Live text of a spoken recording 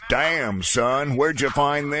Damn, son, where'd you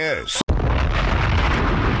find this?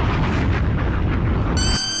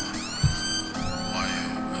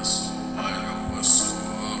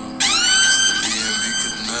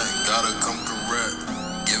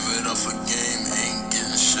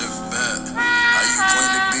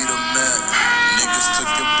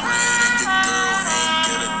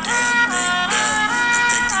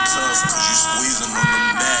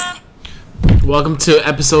 Welcome to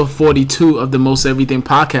episode 42 of the Most Everything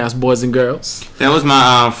Podcast, boys and girls. That was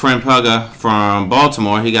my friend Pugga from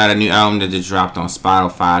Baltimore. He got a new album that just dropped on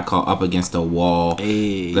Spotify called Up Against the Wall.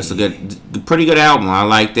 Hey. That's a pretty good album. I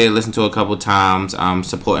liked it. Listened to it a couple times.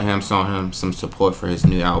 Support him. Saw him some support for his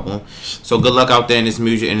new album. So good luck out there in this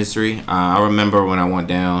music industry. I remember when I went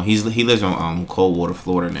down. He lives in Coldwater,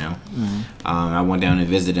 Florida now. Mm-hmm. I went down and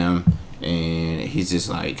visited him. And he's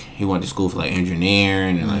just like, he went to school for like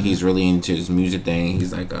engineering, and like he's really into this music thing.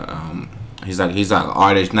 He's like he's like an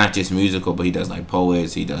artist, not just musical, but he does like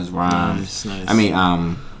poets, he does rhymes. Nice. I mean,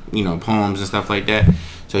 poems and stuff like that.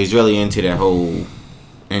 So he's really into that whole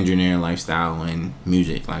engineering lifestyle and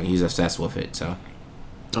music. Like he's obsessed with it. So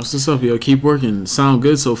that's what's up, yo. Keep working. Sound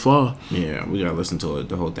good so far. yeah, we gotta listen to it,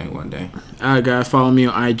 the whole thing one day. Alright, guys, follow me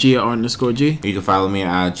on IG at art_G. You can follow me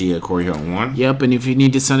on IG at Corey Hilton 1. Yep, and if you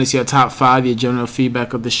need to send us your top 5, your general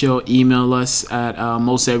feedback of the show, email us at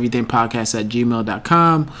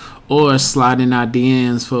mosteverythingpodcast@gmail.com or slide in our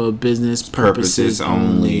DMs for business purposes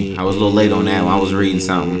only. I was a little late on that one. I was reading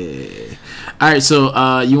something. Alright,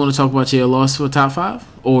 so you want to talk about your loss for top 5?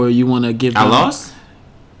 Or you want to give them... I lost?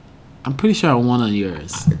 I'm pretty sure I won on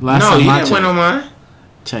yours. No, you didn't win on mine.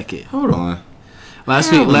 Check it. Hold on.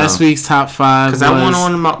 Last week's top 5 because I won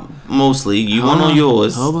on mostly. You won on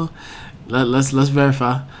yours. Hold on. Let's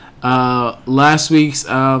verify. Last week's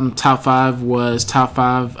top 5 was top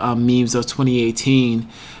 5 memes of 2018.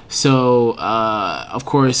 So of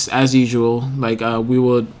course, as usual, like we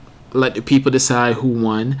would let the people decide who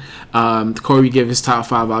won. Corey give his top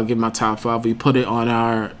 5. I'll give my top 5. We put it on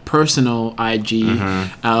our personal IG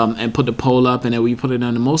and put the poll up, and then we put it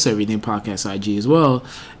on the Most Everything Podcast IG as well.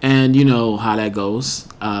 And you know how that goes.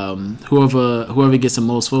 Whoever gets the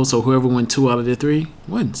most votes, so whoever wins 2 out of the 3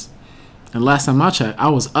 wins. And last time I checked, I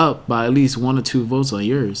was up by at least 1 or 2 votes on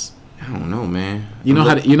yours. I don't know, man. You know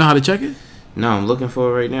how to check it? No, I'm looking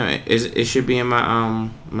for it right now. It should be in my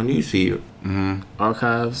my news feed.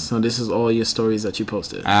 Archives. So this is all your stories that you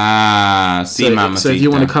posted. So if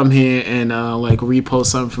you want to come here and like repost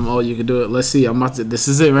something from all, you can do it. Let's see. This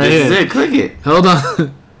is it right here. This is it. Click it. Hold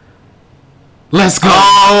on. Let's go.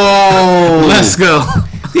 Oh, let's go.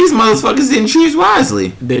 These motherfuckers didn't choose wisely.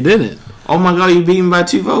 They didn't. Oh my god, you beat me by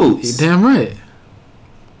 2 votes. You're damn right.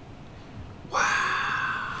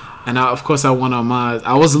 And of course I won on mine.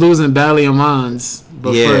 I was losing badly on mine,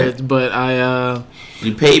 but I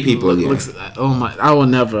you pay people again. I will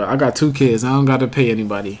never. I got 2 kids. I don't got to pay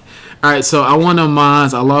anybody. All right, so I won on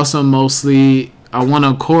mine. I lost on mostly. I won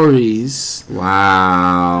on Corey's.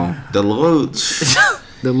 Wow, the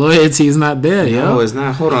loyalty is not there, yo. No, it's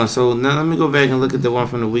not. Hold on. So now let me go back and look at the one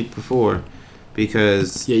from the week before,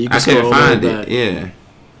 because you can I couldn't find it. Back. Yeah.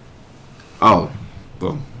 Oh,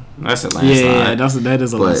 well. That's a landslide. Yeah, that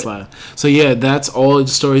is a landslide. So yeah, that's all the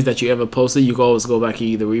stories that you ever posted. You can always go back and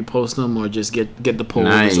either repost them or just get the poll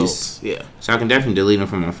results. Yeah. So I can definitely delete them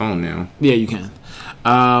from my phone now. Yeah, you can.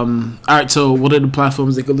 All right. So what are the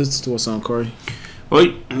platforms they could listen to us on, Corey?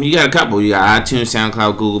 Well, you got a couple. You got iTunes,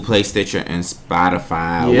 SoundCloud, Google Play, Stitcher, and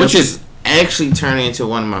Spotify, which is actually turning into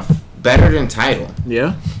one of my better than Tidal.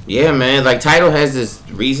 Yeah. Yeah, man. Like Tidal has this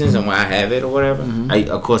reasons and why I have it or whatever.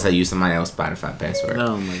 Of course, I use somebody else's Spotify password.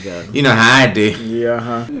 Oh my god. You know how I do.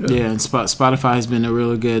 Yeah. Yeah, and Spotify has been a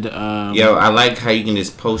really good. Yo, I like how you can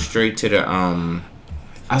just post straight to the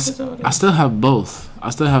I still have both. I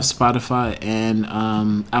still have Spotify and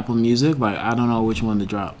Apple Music. Like I don't know which one to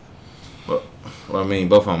drop. Well, I mean,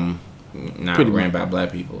 both of them not ran by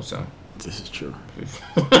black people, so. This is true.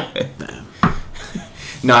 Damn.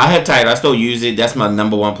 No, I have Tidal. I still use it. That's my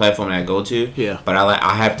number 1 platform that I go to. Yeah. But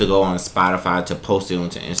I have to go on Spotify to post it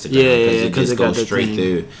onto Instagram because it just goes straight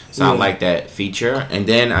through. So I like that feature. And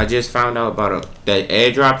then I just found out about that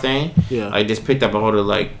AirDrop thing. Yeah. I just picked up all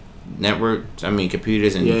the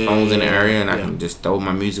computers and phones in the area, and I can just throw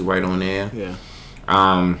my music right on there. Yeah.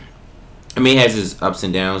 I mean, it has its ups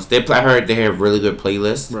and downs. I heard they have really good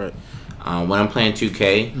playlists. Right. When I'm playing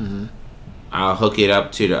 2K. I'll hook it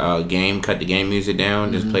up to the game, cut the game music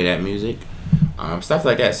down, just play that music, stuff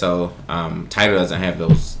like that. So Tidal doesn't have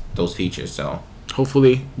those features. So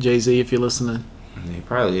hopefully, Jay-Z, if you're listening, he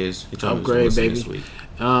probably is. He told upgrade, baby. This week.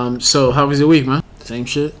 So how was your week, man? Same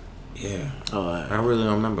shit. Yeah. Oh, I really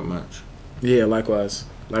don't remember much. Yeah, likewise.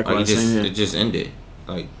 Likewise, Like same here. it just ended.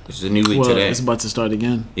 Like it's a new week Well, today. it's about to start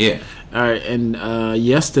again. Yeah. All right, and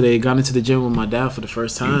yesterday got into the gym with my dad for the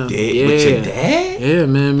first time. You did? Yeah. With your dad? Yeah,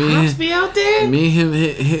 man. Pops be out there? Me and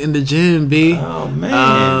him hitting the gym, B. Oh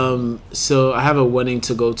man. So I have a wedding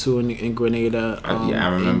to go to in Grenada. I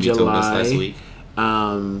remember in you told us July. last week.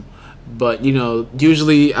 But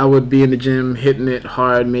usually I would be in the gym hitting it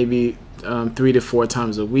hard, maybe 3 to 4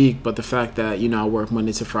 times a week. But the fact that I work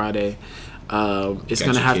Monday to Friday, it's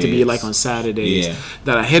gonna have to be like on Saturdays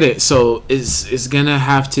that I hit it. So it's gonna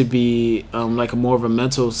have to be like a more of a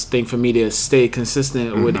mental thing for me to stay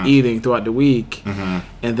consistent with eating throughout the week,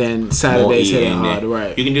 and then Saturdays hit it hard.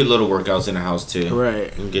 Right. You can do little workouts in the house too.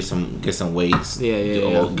 Right. You can get some weights.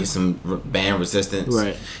 Yeah. Or get some band resistance.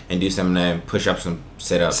 Right. And do some push ups and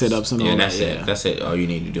sit ups. And all that's that. it. That's it. All you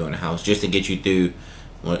need to do in the house just to get you through.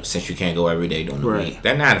 Since you can't go every day during the Right. week,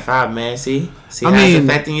 that 9 to 5, man. See I how mean, it's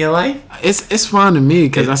affecting your life. It's fine to me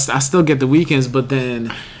because I still get the weekends, but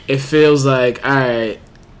then it feels like all right.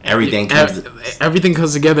 Everything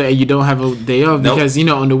comes together, and you don't have a day off because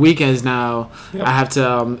on the weekends now Yep. I have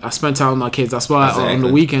to. I spend time with my kids. That's why on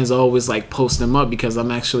the weekends I always like post them up because I'm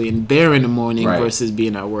actually there in the morning versus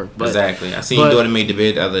being at work. But, exactly. I seen your daughter made the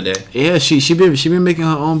bed the other day. Yeah, she been making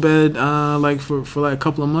her own bed like for like a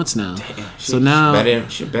couple of months now. Damn, so now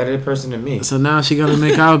she's a better person than me. So now she gotta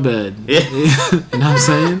make our bed. Yeah. You know what I'm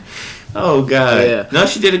saying? Oh God. Yeah. No,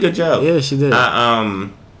 she did a good job. Yeah, she did.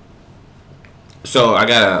 So I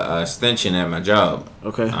got a extension at my job.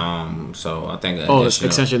 Okay. So I think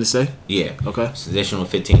extension to stay? Yeah. Okay. It's additional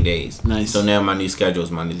 15 days. Nice. So now my new schedule is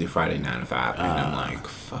Monday through Friday 9 to 5, and I'm like,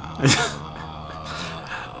 fuck.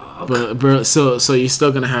 But bro, so you're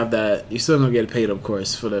still gonna have that. You're still gonna get paid, of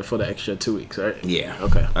course, for the extra 2 weeks, right? Yeah.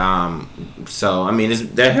 Okay. So I mean,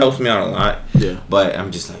 that helps me out a lot. Yeah. But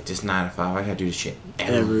I'm just like, this 9 to 5, I gotta do this shit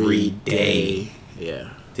every day. Yeah.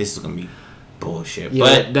 This is gonna be bullshit. Yeah,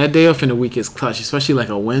 but that day off in the week is clutch, especially like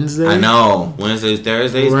a Wednesday. I know Wednesdays,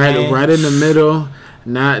 Thursdays, right in the middle.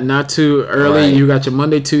 Not too early. Right. You got your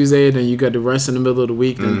Monday, Tuesday, then you got the rest in the middle of the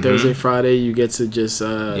week. Then Thursday, Friday, you get to just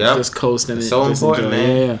coast and it's so just important, enjoy.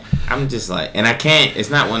 man. Yeah. I'm just like, and I can't.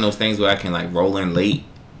 It's not one of those things where I can like roll in late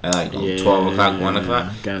at like 12 o'clock, 1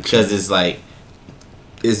 o'clock, Gotcha. because it's like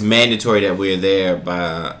it's mandatory that we're there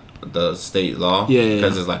by the state law. Yeah.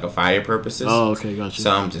 Because it's like a fire purposes. Oh, okay, gotcha.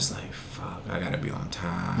 So I'm just like, fuck, I gotta be on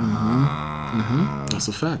time. That's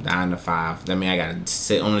a fact. 9 to 5. That means I gotta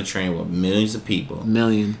sit on the train with millions of people.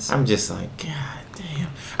 Millions. I'm just like, God damn.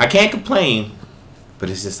 I can't complain, but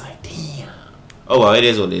it's just like, damn. Oh well, it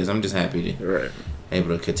is what it is. I'm just happy to Right.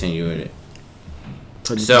 able to continue with it.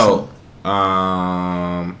 100%. So,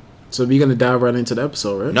 So we're gonna dive right into the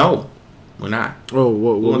episode, right? no, we're not. Oh,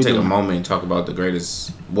 what We're gonna we take doing? a moment and talk about the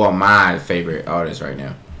greatest, my favorite artist right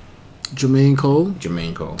now, Jermaine Cole,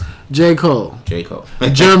 Jermaine Cole, J. Cole, J. Cole.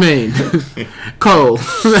 Jermaine Cole.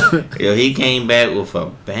 Yo, he came back with a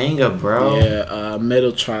banger, bro. Yeah,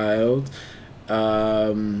 Middle Child.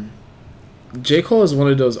 J. Cole is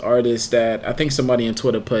one of those artists that I think somebody on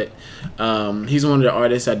Twitter put. He's one of the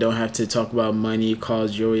artists that don't have to talk about money,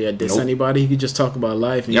 cause jewelry, or diss anybody. He could just talk about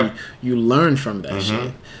life, and you learn from that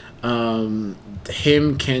shit.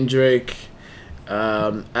 Him, Kendrick.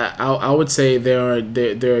 I would say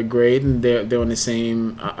they're great, and they're on the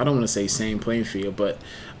same. I don't want to say same playing field, but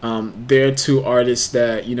they're two artists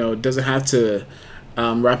that doesn't have to.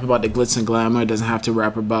 Rap about the glitz and glamour. Doesn't have to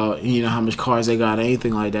rap about how much cars they got or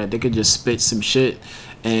anything like that. They could just spit some shit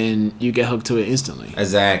and you get hooked to it instantly.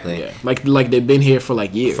 Exactly. Yeah, like they've been here for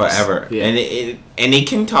like years, forever. Yeah. And they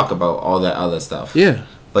can talk about all that other stuff. Yeah,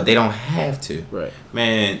 but they don't have to. Right,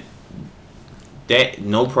 man. That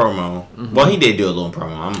no promo. Well, he did do a little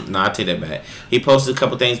promo. I take that back. He posted a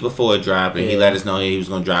couple things before it dropped, and he let us know he was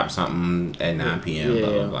gonna drop something at 9 p.m. Yeah,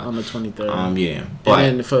 blah, blah, blah. on the 23rd. Yeah, but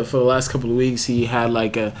and then for the last couple of weeks, he had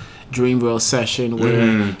like a Dreamville session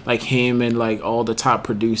where like him and like all the top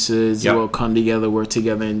producers will come together, work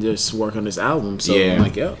together, and just work on this album. So I'm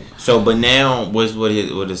like, yo. So, but now what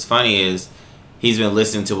is funny is he's been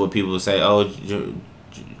listening to what people say. Oh,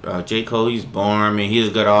 J. Cole, he's boring. I mean, he's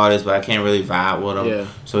a good artist, but I can't really vibe with him. Yeah.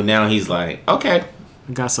 So now he's like, okay,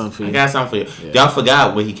 I got something for you. Yeah. Y'all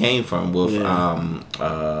forgot where he came from with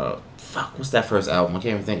what's that first album? I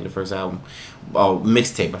can't even think of the first album. Oh,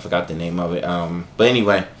 mixtape. I forgot the name of it. But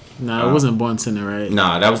anyway. No, it wasn't Born Sinner, right?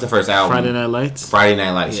 No, that was the first album. Friday Night Lights? Friday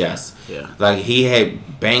Night Lights, yes. Yeah. Like, he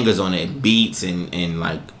had bangers on it, beats and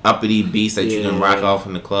like, uppity beats that you can rock off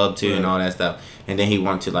in the club, too, and all that stuff. And then he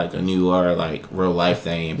went to, like, a newer, like, real life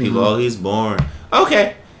thing. And people, oh, he's boring.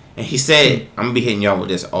 Okay. And he said, "I'm gonna be hitting y'all with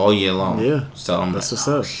this all year long." Yeah. So I'm That's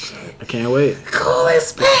like, what's up. I can't wait. Cool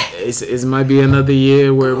is back. It might be another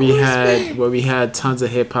year where we had tons of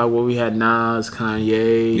hip hop, where we had Nas,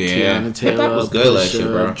 Kanye, Tiana Taylor, hip-hop was good last year,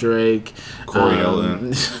 bro. Drake, Corey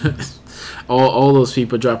all those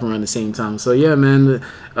people dropping around the same time. So yeah, man.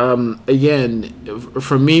 Again,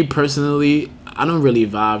 for me personally, I don't really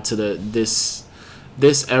vibe to this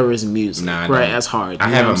era's music, right? As hard. I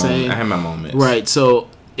have my moments, right? So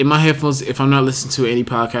in my headphones, if I'm not listening to any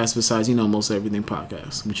podcast besides Most Everything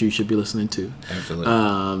podcast, which you should be listening to, absolutely, you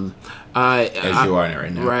are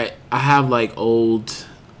right now, right? I have like old.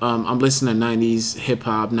 I'm listening to 90s hip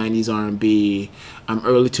hop, 90s R&B,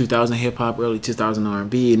 early 2000 hip hop, early 2000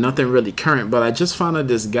 R&B. Nothing really current, but I just found out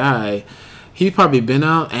this guy. He probably been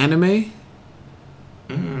out anime.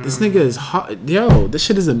 This nigga is hot. Yo, this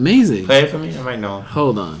shit is amazing. Play it for me. I might know.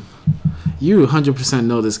 Hold on. You 100%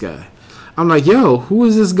 know this guy. I'm like, yo, who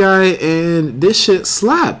is this guy? And this shit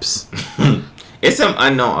slaps. It's some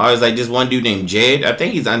unknown artist, like this one dude named Jed. I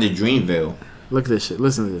think he's under Dreamville. Look at this shit.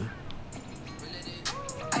 Listen to this.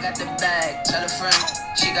 I got the bag. Tell a friend.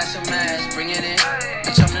 She got some ass. Bring it in.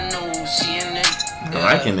 Bitch, I'm the news. She in it. I'm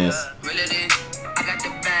liking this. Reel it in. I got the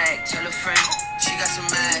bag. Tell a friend. She got some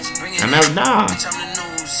ass. Bring it in. Nah. Bitch, I'm the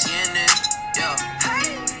news. She in it. Yo.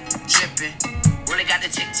 Drippin'. Really got the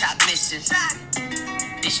TikTok mission.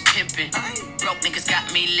 Bitch pimpin'. Broke niggas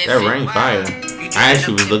got me living. That Rain fire. I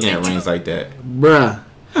actually was looking at rings like that. Bruh.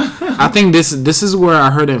 I think this is where I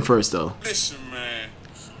heard him first, though. Listen, man.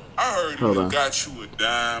 I heard you got you a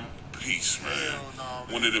dime piece, man.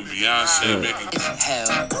 One of them Beyonce making.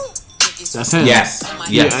 That's him. Yes.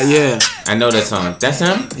 Yeah. I know that song. That's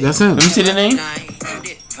him? That's him. Let me see the name.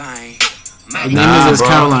 The name is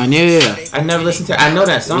Caroline. Yeah. I never listened to. I know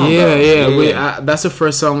that song. Yeah. That's the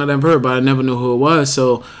first song that I've heard, but I never knew who it was.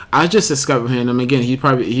 So I just discovered him. And again, he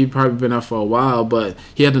probably been out for a while, but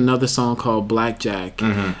he had another song called Blackjack,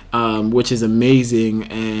 which is amazing.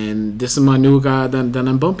 And this is my new guy that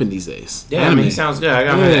I'm bumping these days. Yeah, I mean, he sounds good. I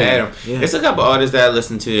got to add him. Yeah. There's a couple artists that I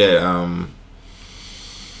listen to that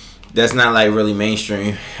that's not like really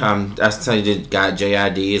mainstream. I tell you, the guy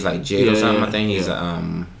JID is like Jade or something. I think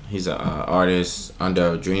he's a artist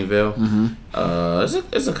under Dreamville.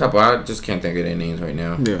 There's a couple. I just can't think of their names right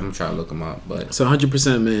now. Yeah. I'm trying to look them up. But so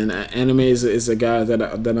 100%, man. Anime is a guy that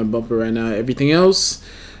I'm bumping right now. Everything else,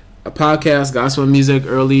 a podcast, gospel music,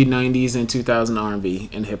 early 90s and 2000 R&B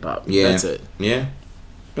and hip hop. Yeah, that's it. Yeah.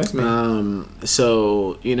 That's me.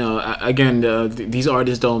 So again, these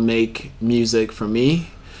artists don't make music for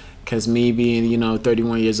me. Because me being,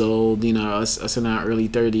 31 years old, us in our early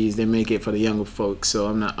 30s, they make it for the younger folks. So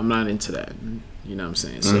I'm not into that. You know what I'm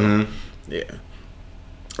saying? So, yeah.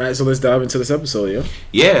 All right, so let's dive into this episode, yo.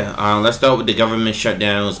 Yeah, let's start with the government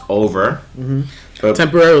shutdown is over.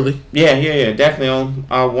 Temporarily. Yeah. Definitely on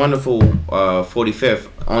our wonderful 45th.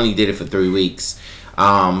 Only did it for 3 weeks.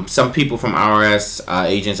 Some people from IRS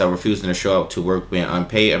agents are refusing to show up to work being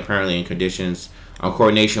unpaid, apparently in conditions on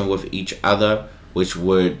coordination with each other, which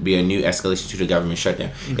would be a new escalation to the government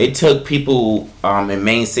shutdown. It took people in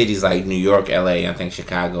main cities like New York, LA, I think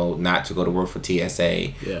Chicago, not to go to work for TSA.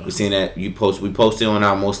 Yeah. We've seen that. We posted on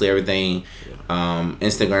our Mostly Everything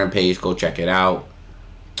Instagram page. Go check it out.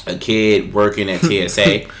 A kid working at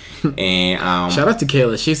TSA. And shout out to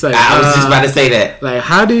Kayla. She's like, I was just about to say that. Like,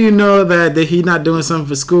 how do you know that he not doing something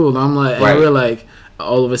for school? And I'm like, and we're like,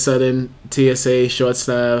 all of a sudden, TSA short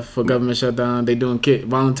staff for government shutdown. They doing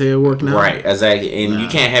volunteer work now. Right, exactly. And you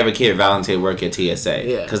can't have a kid volunteer work at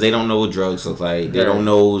TSA because they don't know what drugs look like. They don't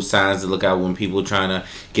know signs to look out when people trying to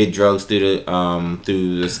get drugs through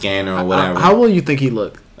the scanner or whatever. How old do you think he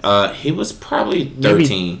looked? He was probably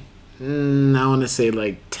 13. I want to say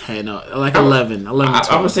like 10 or like 11. 11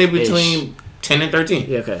 I would say between 10 and 13.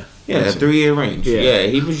 Yeah, okay. Yeah, a 3-year range. Yeah,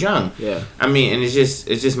 he was young. Yeah. I mean, and it's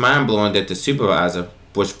just mind blowing that the supervisor,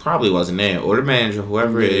 which probably wasn't there, or the manager,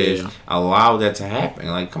 whoever it is, allowed that to happen.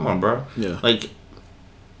 Like, come on, bro. Yeah. Like,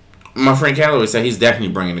 my friend Calloway said he's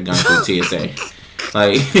definitely bringing the gun to TSA.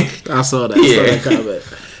 Like, I saw that. I saw that comment.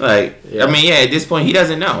 Like, I mean, at this point, he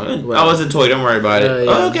doesn't know. Right. I was a toy. Don't worry about it.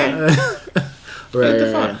 Oh, okay.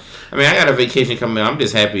 Right. I mean, I got a vacation coming. I'm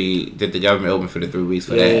just happy that the government opened for the 3 weeks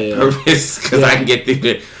for that purpose because I can get through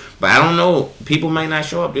it. But I don't know. People might not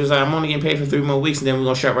show up. There's like, I'm only getting paid for 3 more weeks, and then we're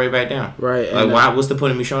gonna shut right back down. Right. Like, why? What's the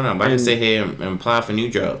point of me showing up? I can sit here and apply for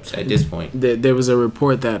new jobs at this point. There was a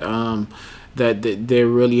report that that they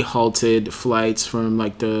really halted flights from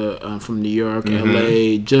like from New York,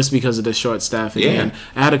 LA, just because of the short staffing. And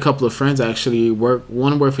I had a couple of friends actually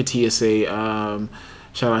one worked for TSA.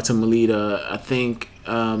 Shout out to Melita. I think,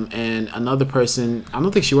 and another person. I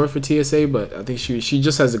don't think she worked for TSA, but I think she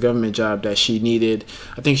just has a government job that she needed.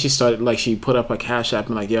 I think she started like she put up a Cash App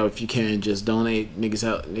and like, yo, if you can just donate,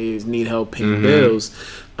 niggas need help paying bills.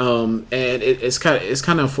 And it's kind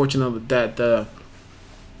of unfortunate that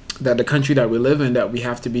the country that we live in, that we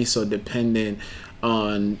have to be so dependent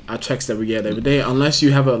on our checks that we get every day, unless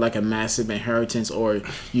you have a massive inheritance or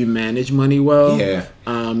you manage money well.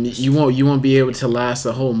 You won't be able to last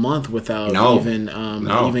a whole month without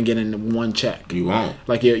even getting one check. You won't.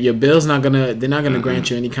 Like your bill's they're not gonna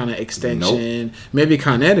grant you any kind of extension. Nope. Maybe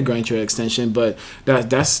Con Ed to grant you an extension, but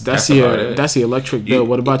that's the electric bill.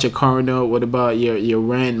 What about your car note? What about your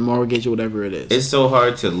rent, mortgage, whatever it is? It's so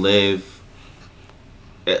hard to live.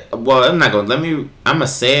 Well, I'm gonna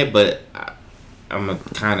say it, but I'm gonna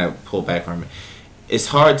kind of pull back from it. It's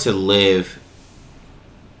hard to live.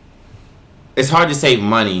 It's hard to save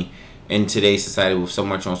money in today's society with so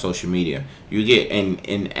much on social media. You get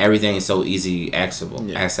and everything is so easy accessible.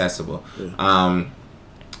 Yeah.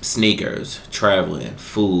 Sneakers, traveling,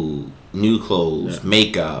 food, new clothes,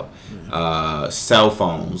 makeup, cell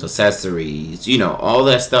phones, accessories. All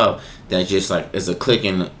that stuff that just like is a click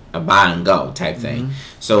and a buy and go type thing.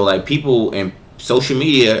 So like people in social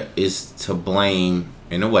media is to blame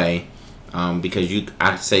in a way, because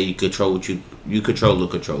I say you control what you control the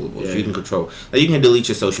controllables. Yeah. You can control. Like you can delete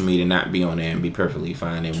your social media, not be on there, and be perfectly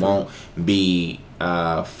fine. It won't be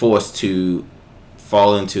forced to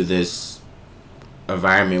fall into this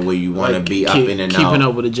environment where you want to be up in and out. Keeping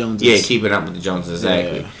up with the Joneses. Yeah, keeping up with the Joneses,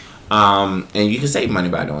 exactly. Yeah. And you can save money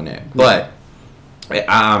by doing that, but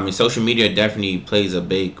social media definitely plays a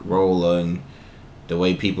big role in the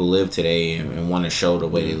way people live today and want to show the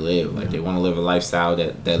way they live. Like they want to live a lifestyle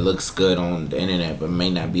that looks good on the internet, but may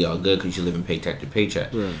not be all good because you live in paycheck to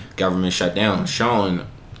paycheck. Right. Government shut down, showing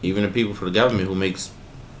even the people for the government who makes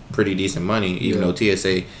pretty decent money, even though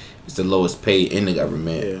TSA is the lowest paid in the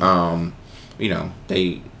government. Yeah.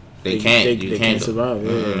 They can't survive.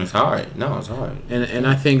 It's hard. No, it's hard. And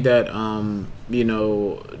I think that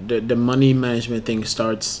the money management thing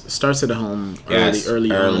starts at the home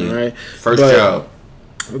early on, right? First job.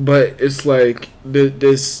 But it's like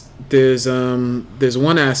there's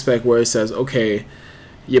one aspect where it says, okay,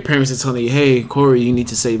 your parents are telling you, hey, Corey, you need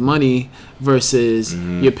to save money, versus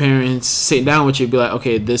your parents sit down with you and be like,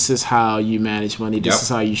 okay, this is how you manage money. This is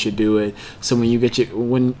how you should do it. So when you get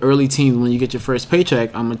when you get your first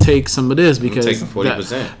paycheck, I'm going to take some of this because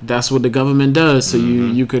 40%. That's what the government does. So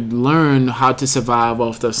you could learn how to survive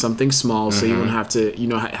off of something small, so you won't have to,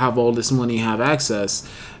 have all this money, have access,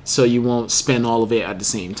 so you won't spend all of it at the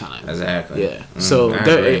same time. Exactly. Yeah. So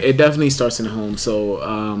it definitely starts in the home.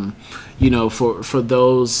 So, for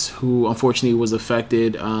those who unfortunately was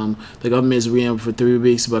affected, the government is reopened for 3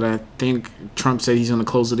 weeks, but I think Trump said he's going to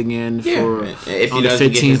close it again on the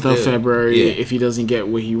 15th of February if he doesn't get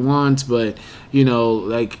what he wants. But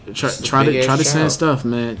try to stand tough,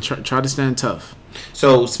 man. Try to stand tough.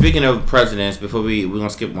 So speaking of presidents, before we're gonna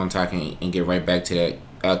skip one talking and get right back to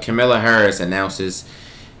that, Kamala Harris announces,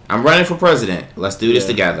 I'm running for president. Let's do this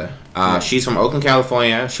together. She's from Oakland,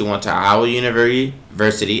 California. She went to Howard University,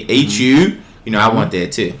 HU. I went there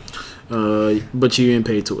too. But you didn't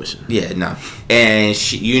pay tuition. Yeah, no. And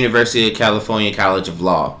University of California College of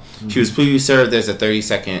Law. She was previously served as the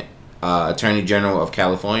 32nd Attorney General of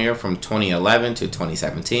California from 2011 to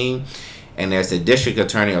 2017, and as the District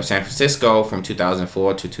Attorney of San Francisco from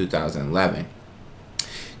 2004 to 2011.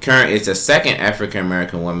 Karen is the second African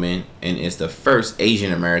American woman and is the first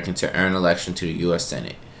Asian American to earn election to the U.S.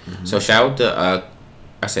 Senate. So shout out to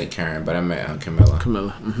I say Karen, but I meant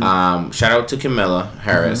Kamala. Shout out to Kamala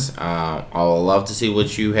Harris. I would love to see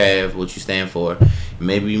what you stand for.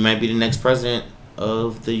 Maybe you might be the next president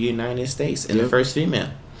of the United States and the first female.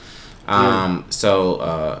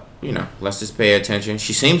 So let's just pay attention.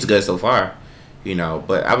 She seems good so far,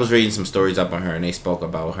 but I was reading some stories up on her and they spoke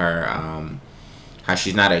about her, how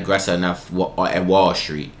she's not aggressive enough at Wall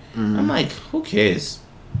Street. I'm like, who cares?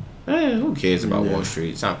 Who cares about Wall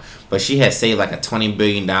Street? But she had saved like a $20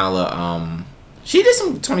 billion. She did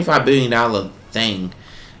some $25 billion thing,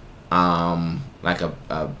 like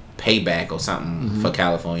a payback or something for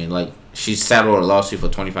California. Like she settled a lawsuit for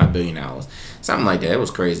 $25 billion, something like that. It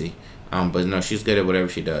was crazy. But no, she's good at whatever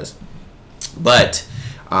she does. But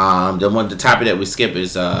the topic that we skip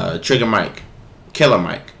is Killer Mike.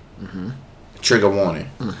 Trigger warning.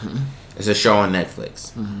 It's a show on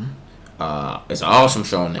Netflix. It's an awesome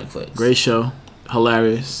show on Netflix. Great show.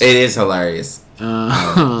 Hilarious. It is hilarious.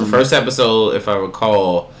 The first episode, if I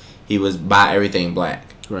recall, he was by everything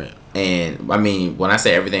black. Right. And I mean, when I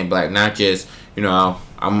say everything black, not just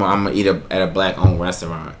I'm gonna eat at a black owned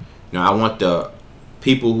restaurant. You know, I want the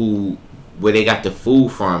people where they got the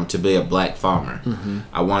food from to be a black farmer. Mm-hmm.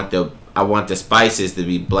 I want the spices to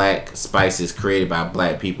be black spices created by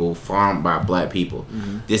black people, farmed by black people.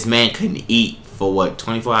 Mm-hmm. This man couldn't eat for what,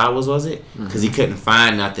 24 hours was it? Because he couldn't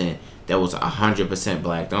find nothing that was 100%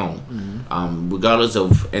 black owned. Mm-hmm. Regardless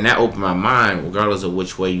of, and that opened my mind. Regardless of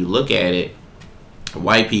which way you look at it,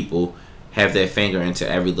 white people have their finger into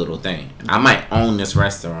every little thing. I might own this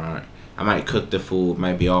restaurant. I might cook the food.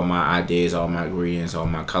 Might be all my ideas, all my ingredients, all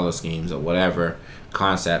my color schemes, or whatever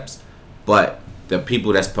concepts. But the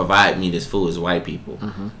people that's provide me this food is white people.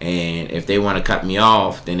 Mm-hmm. And if they want to cut me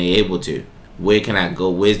off, then they're able to. Where can I go?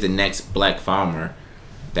 Where's the next black farmer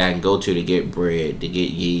that I can go to get bread, to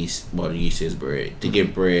get yeast? Well, yeast is bread. To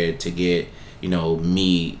get bread, to get,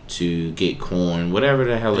 meat, to get corn, whatever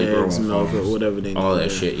the hell they grow on farms. Whatever they need. All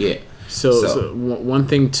that shit, yeah. So one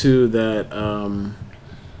thing too that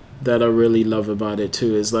I really love about it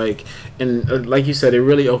too is like you said, it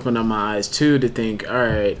really opened up my eyes too to think, all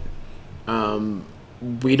right,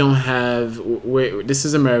 we don't have. This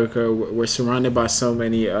is America. We're surrounded by so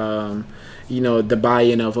many. The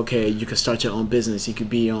buy-in of, okay, you can start your own business, you could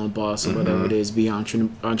be your own boss or whatever it is, be an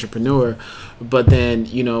entrepreneur. But then,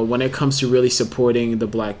 when it comes to really supporting the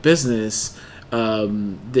black business,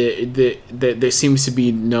 there seems to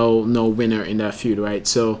be no winner in that feud, right?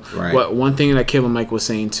 So one thing that Killer Mike was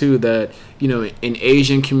saying too, that in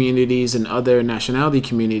Asian communities and other nationality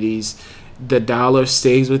communities, the dollar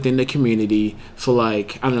stays within the community for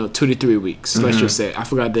 2 to 3 weeks. Let's just say, I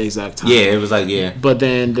forgot the exact time. Yeah, it was yeah. But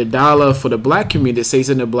then the dollar for the black community stays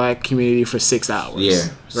in the black community for 6 hours. Yeah,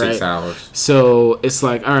 6 hours. So it's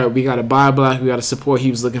all right, we gotta buy black, we gotta support. He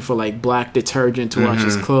was looking for black detergent to wash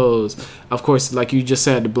his clothes. Of course, like you just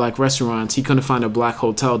said, the black restaurants, he couldn't find a black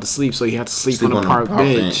hotel to sleep, so he had to sleep on a park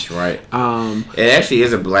bench. Right. It actually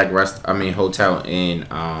is a black hotel in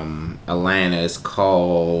Atlanta. It's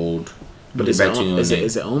called. But is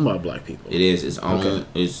it owned by black people? It is. It's owned.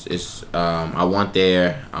 Okay. It's I went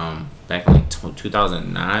there back in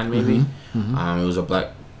 2009 maybe. Mm-hmm. It was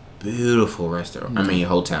a beautiful restaurant.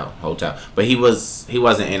 Mm-hmm. Hotel. But he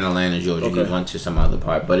wasn't in Atlanta, Georgia. Okay. He went to some other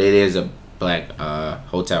part. But it is a black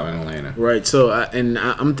hotel in Atlanta. Right. So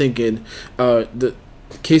I'm thinking, the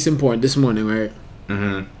case in point, this morning, right?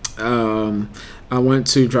 Mm-hmm. I went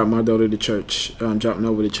to drop my daughter to church. Dropping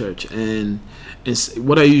over to church, and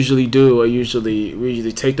what I usually do, we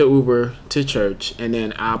usually take the Uber to church, and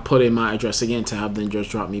then I'll put in my address again to have them just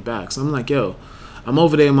drop me back. So I'm like, yo, I'm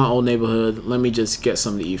over there in my old neighborhood. Let me just get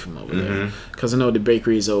something to eat from over there. Because I know the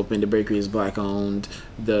bakery is open. The bakery is black owned.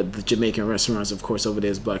 The Jamaican restaurants, of course, over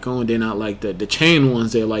there is black owned. They're not like the chain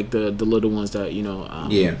ones. They're like the little ones that,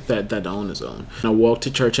 that the owners own. And I walked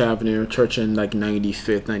to Church Avenue, church in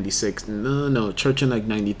 95th, 96th. No, church in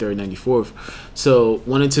 93rd, 94th. So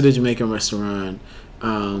went into the Jamaican restaurant,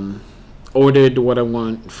 ordered what I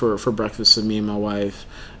want for breakfast with me and my wife,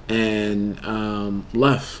 and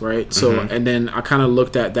left, right? So and then I kind of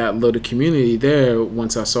looked at that little community there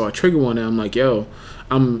once I saw a trigger warning. I'm like, yo,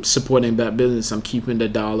 I'm supporting that business. I'm keeping the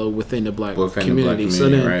dollar within the black community. So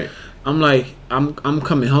then I'm like, I'm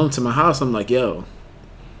coming home to my house. I'm like, yo,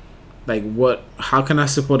 how can I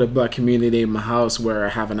support a black community in my house where I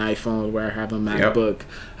have an iPhone, where I have a MacBook,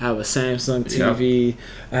 I have a Samsung TV,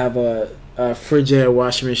 I have a Frigidaire,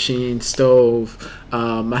 washing machine, stove,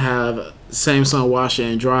 I have Samsung washer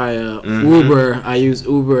and dryer, Uber. I use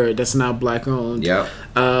Uber. That's not black owned. Yep.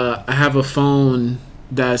 I have a phone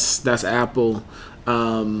that's Apple.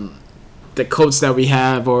 The coats that we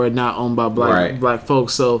have are not owned by black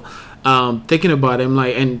folks. So thinking about it, I'm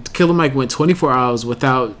like, and Killer Mike went 24 hours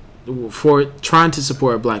for trying to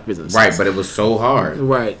support black businesses. Right, but it was so hard.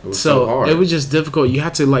 Right. It was so hard. It was just difficult. You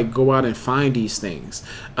had to go out and find these things.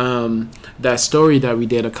 That story that we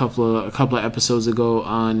did a couple of episodes ago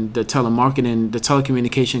on the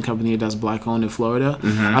telecommunication company that's black owned in Florida.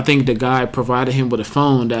 Mm-hmm. I think the guy provided him with a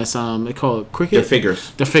phone that's they call it Cricket. The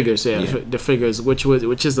Figures, The Figures,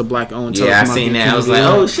 which is the black owned. Yeah, I seen that. I was like,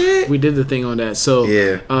 oh shit. We did the thing on that. So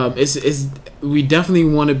it's we definitely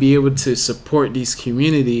want to be able to support these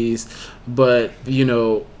communities, but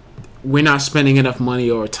we're not spending enough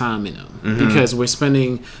money or time in them because we're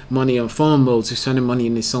spending money on phone modes, we're spending money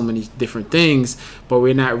in so many different things, but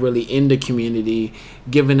we're not really in the community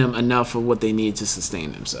giving them enough of what they need to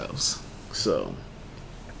sustain themselves. So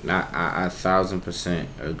I 1,000%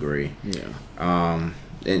 agree. Yeah.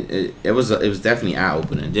 It was definitely eye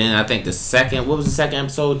opening. Then I think what was the second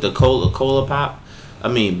episode? The Cola Pop.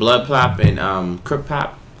 Blood Plop and Crip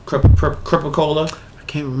Cola. I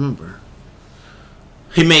can't remember.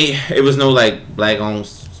 It was no black owned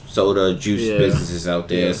soda juice businesses out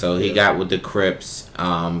there. Yeah. So he got with the Crips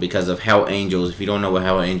because of Hell Angels. If you don't know what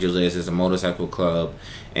Hell Angels is, it's a motorcycle club,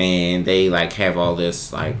 and they like have all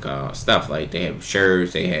this like stuff. Like they have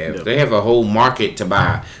shirts, they have a whole market to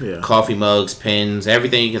buy, coffee mugs, pens,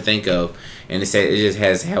 everything you can think of, and it just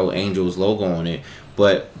has Hell Angels logo on it.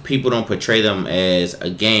 But people don't portray them as a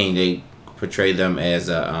gang. They portray them as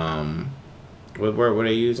a what word were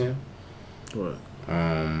they using? What?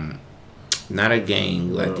 Not a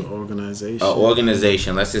gang, like organization.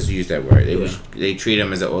 Organization. Let's just use that word. They treat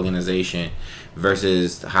them as an organization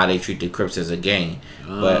versus how they treat the Crips as a gang.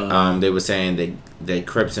 But they were saying that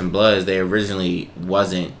Crips and Bloods, they originally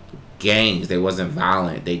wasn't gangs. They wasn't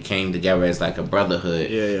violent. They came together as like a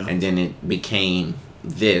brotherhood. And then it became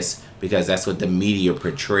this because that's what the media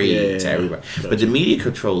portrayed to everybody. Gotcha. But the media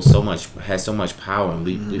controls has so much power, and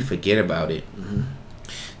we forget about it.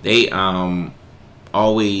 They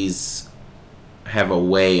always have a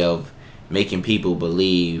way of making people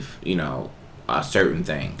believe, a certain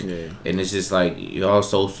thing. And it's just like, y'all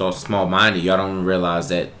so small-minded. Y'all don't realize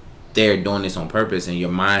that they're doing this on purpose, and your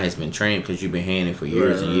mind has been trained because you've been hearing it for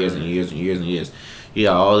years and years and years and years and years. You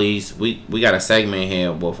got all these, we got a segment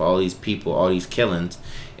here with all these people, all these killings,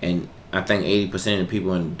 and I think 80% of the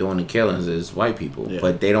people doing the killings is white people.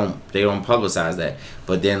 But they don't publicize that.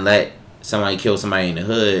 But then let somebody kill somebody in the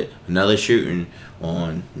hood, another shooting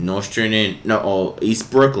on North Street or East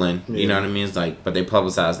Brooklyn, you know what I mean? It's like, but they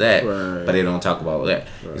publicize that, but they don't talk about that.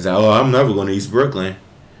 It's like, I'm never going to East Brooklyn.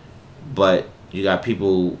 But you got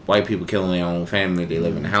white people killing their own family they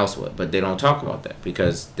live in the house with, but they don't talk about that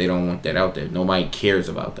because they don't want that out there. Nobody cares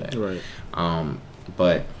about that.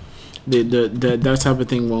 But that type of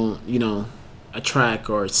thing won't, attract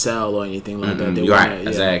or sell or anything like that.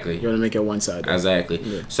 Exactly. You want to make it one-sided.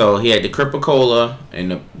 Exactly. So he had the Cripocola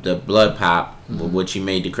and the Blood Pop, which he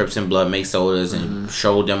made the Crips and Blood make sodas and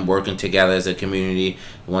showed them working together as a community.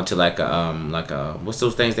 Went to like a what's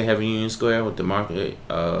those things they have in Union Square with the market,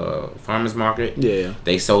 farmers market.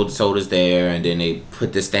 They sold the sodas there, and then they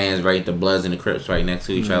put the stands right, the Bloods and the Crips right next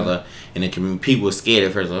to each other, and the people were scared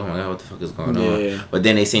at first. Like, oh my God, what the fuck is going on? But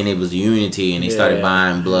then they seen it was unity, and they started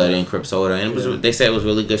buying Blood and Crip soda, and it was they said it was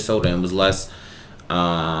really good soda, and it was less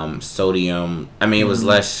sodium. I mean, it was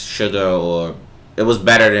less sugar, or it was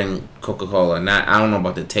better than Coca-Cola. I don't know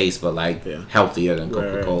about the taste, but like healthier than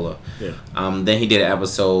Coca-Cola. Then he did an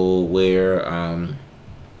episode where when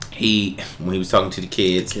he was talking to the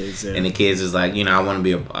kids and the kids was like, I want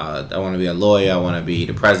to be a lawyer, I want to be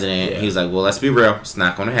the president. He was like, well, let's be real, it's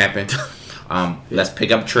not going to happen. Let's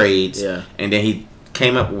pick up trades. And then he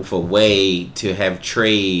came up with a way to have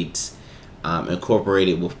trades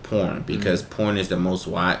incorporated with porn, because porn is the most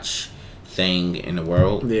watched thing in the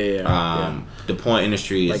world. The porn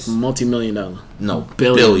industry is like multi-million-dollar. No,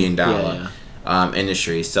 billion-dollar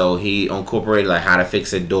industry. So he incorporated like how to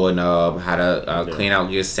fix a doorknob, how to clean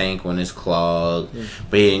out your sink when it's clogged.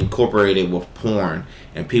 But he incorporated with porn,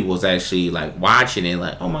 and people was actually like watching it,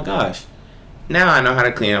 like, oh my gosh, now I know how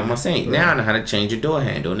to clean out my sink. Now I know how to change a door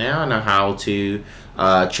handle. Now I know how to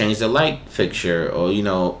change the light fixture, or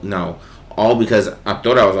all because I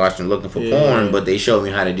thought I was watching looking for porn, but they showed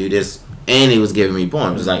me how to do this, and it was giving me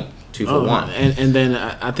porn. It was like 2 for 1. And then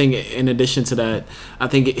I think in addition to that, I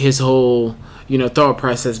think his whole thought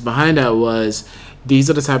process behind that was,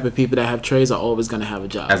 these are the type of people that have trades are always going to have a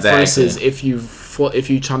job. Versus if you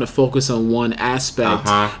trying to focus on one aspect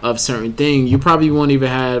of certain thing, you probably won't even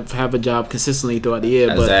have a job consistently throughout the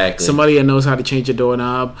year. But somebody that knows how to change a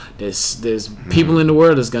doorknob, there's people in the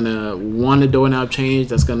world that's gonna want a doorknob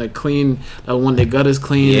changed, that's gonna clean, that want their gutters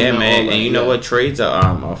clean. Yeah, man. And you know what? Trades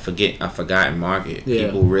are a forgotten market.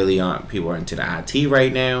 People really aren't. People are into the IT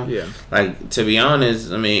right now. Like, to be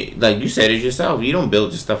honest, I mean, like you said it yourself, you don't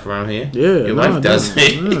build your stuff around here. Your wife does.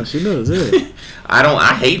 Yeah, she does it.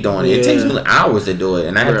 I hate doing it. It takes me hours to do it,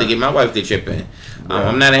 and I have to get my wife to chip in.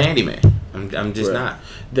 I'm not a handyman. I'm just not.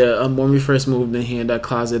 When we first moved in here, that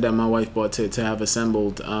closet that my wife bought to have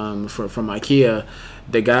assembled from IKEA,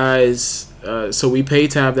 the guys. So we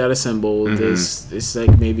paid to have that assembled. It's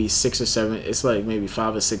like maybe 6 or 7. It's like maybe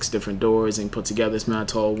 5 or 6 different doors and put together. It's not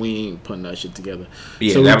tall. We ain't putting that shit together.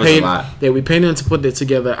 Yeah, so that was a lot. Yeah, we paid them to put it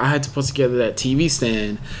together. I had to put together that TV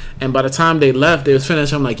stand, and by the time they left, they was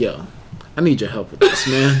finished. I'm like, yo, I need your help with this,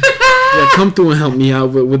 man. Come through and help me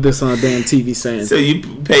out with this damn TV stand. So you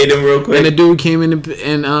paid them real quick? And the dude came in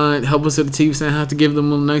and helped us with the TV stand. I had to give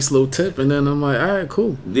them a nice little tip, and then I'm like, all right,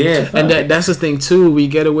 cool. Yeah. And that's the thing too. We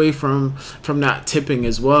get away from not tipping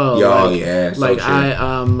as well.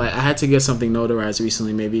 I had to get something notarized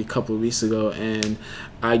recently, maybe a couple of weeks ago, and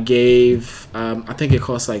I gave I think it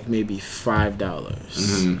cost like maybe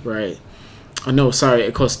 $5, right? No, sorry,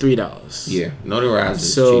 it cost $3. Yeah, notarized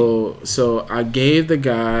is cheap. So I gave the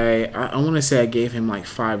guy, I want to say I gave him like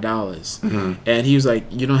 $5, and he was like,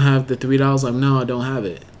 "You don't have the $3?" I'm like, "No, I don't have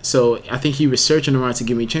it." So I think he was searching around to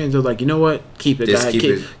give me change. I was like, "You know what? Keep it, Just guy.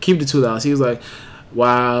 keep Keep the $2." He was like,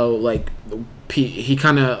 "Wow," like. He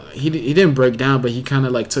kind of he didn't break down, but he kind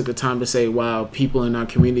of like took the time to say, "Wow, people in our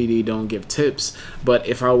community don't give tips." But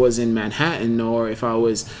if I was in Manhattan, or if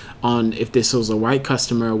this was a white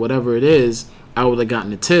customer or whatever it is, I would have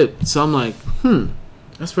gotten a tip. So I'm like,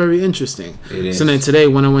 that's very interesting. It is. So then today,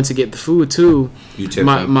 when I went to get the food too, You tipped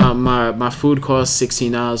my food cost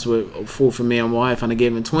 $16 with food for me and my wife, and I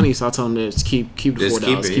gave him $20. So I told him to just keep the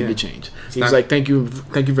 $4, keep the change. He was like, "Thank you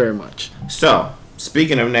very much." So,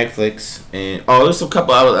 speaking of Netflix, and there's a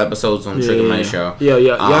couple other episodes on Trigger Mike Show. Yeah,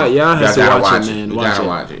 y'all have to watch it, man. You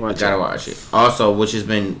gotta watch it. Also, which has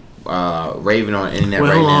been raving on the internet Wait,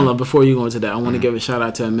 right hold now. on. Before you go into that, I want to give a shout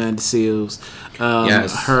out to Amanda Seales.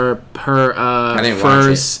 Yes. Her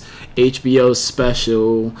first HBO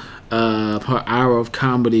special, her hour of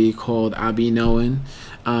comedy called "I Be Knowing."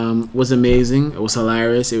 Was amazing. It was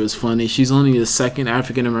hilarious. It was funny. She's only the second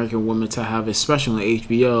African American woman to have a special on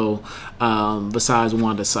HBO, besides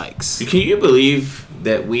Wanda Sykes. Can you believe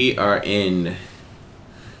that we are in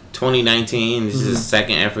 2019? This is the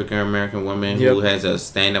second African American woman who has a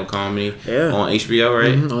stand-up comedy on HBO,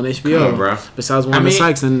 right? On HBO. Come on, bro. Besides Wanda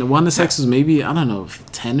Sykes. And Wanda Sykes was maybe, I don't know,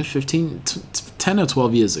 10 or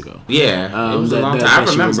 12 years ago. Yeah. It was a long time.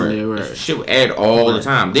 I remember. She would add all the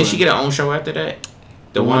time. Didn't she get her own show after that?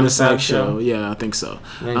 The Wanda Sykes show? Yeah, I think so.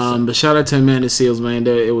 But shout out to Amanda Seales, man.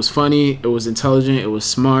 It was funny. It was intelligent. It was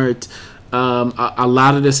smart. A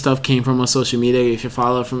lot of this stuff came from on social media. If you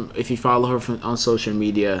follow her on social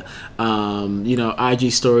media,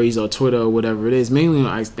 IG stories or Twitter or whatever it is, mainly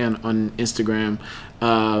on Instagram,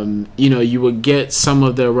 you would get some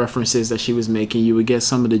of the references that she was making. You would get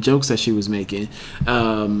some of the jokes that she was making.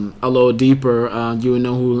 A little deeper, you would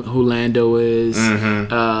know who Lando is.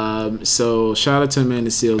 So shout out to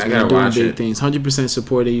Amanda Seales, man, doing big things. 100%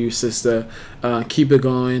 supporting you, sister. Keep it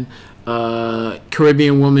going.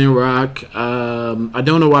 Caribbean Woman Rock. I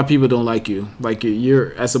don't know why people don't like you. Like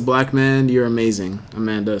you're as a black man, you're amazing,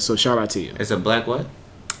 Amanda. So shout out to you. As a black what?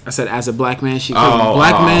 I said as a black man.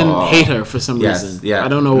 Black men hate her for some reason. Yeah, I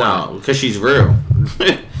don't know why. No, because she's real.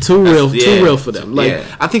 Too real for them. Like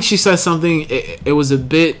I think she said something. It was a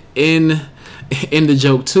bit in the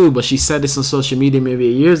joke too, but she said this on social media maybe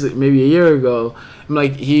a year ago.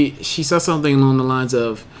 She said something along the lines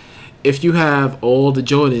of, if you have all the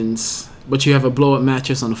Jordans, but you have a blow-up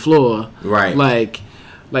mattress on the floor, right? Like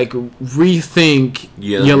rethink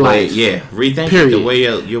your life. Yeah, rethink your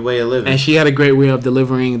way of living. And she had a great way of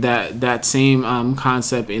delivering that same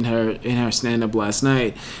concept in her stand-up last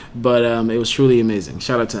night. But it was truly amazing.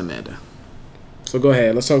 Shout out to Amanda. So go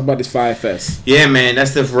ahead. Let's talk about this Fyre Fest. Yeah, man,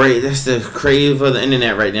 that's the crave of the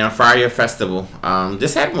internet right now. Fyre Festival.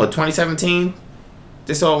 This happened 2017.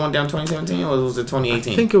 This all went down 2017, or was it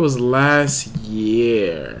 2018? I think it was last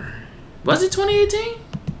year. Was it 2018?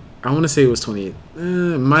 I want to say it was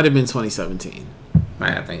 2018. It might have been 2017.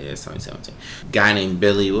 I think it is 2017. Guy named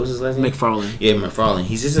Billy, what was his last name? McFarlane. Yeah, McFarlane.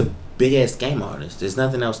 He's just a big ass scam artist. There's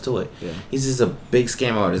nothing else to it. Yeah. He's just a big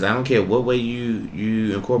scam artist. I don't care what way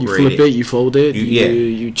you incorporate it. You flip it, you fold it,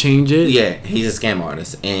 you change it. Yeah, he's a scam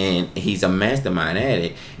artist, and he's a mastermind at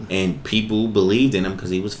it. And people believed in him because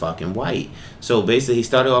he was fucking white. So basically, he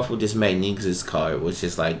started off with this Magnesis card, which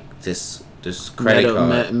is like this credit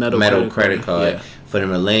card, metal credit card. Yeah. For the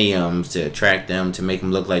millenniums, to attract them, to make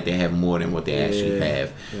them look like they have more than what they actually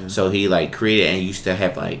have. Yeah. So he created and used to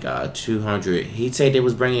have 200. He'd say they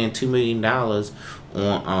was bringing in $2 million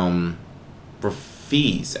on for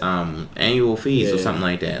fees, annual fees or something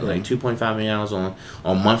like that, like $2.5 million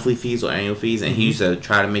on monthly fees or annual fees. And he used to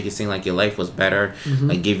try to make it seem like your life was better,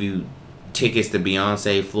 like give you tickets to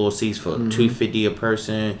Beyonce floor seats for $250 a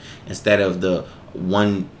person instead of the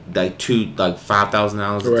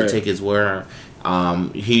 $5,000 that the tickets were.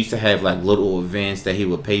 He used to have little events that he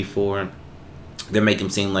would pay for that make him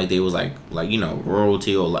seem like they was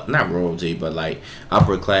royalty, or not royalty, but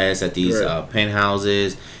upper class at these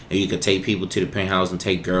penthouses, and you could take people to the penthouse and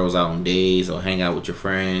take girls out on days or hang out with your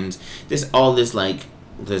friends. This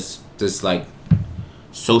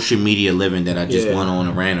social media living that I just went on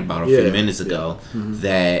and ran about a few minutes ago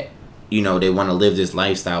that they want to live this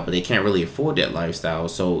lifestyle, but they can't really afford that lifestyle.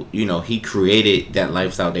 So, he created that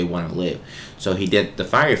lifestyle they want to live. So he did the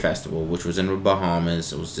Fyre Festival, which was in the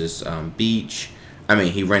Bahamas. It was this beach. I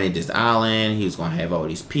mean, he rented this island. He was gonna have all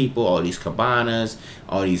these people, all these cabanas,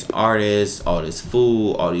 all these artists, all this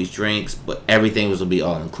food, all these drinks, but everything was gonna be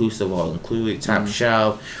all inclusive, all included, top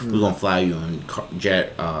shelf. We're gonna fly you on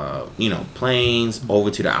jet, planes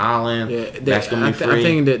over to the island. Yeah, that's gonna be free. I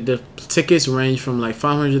think that the tickets range from like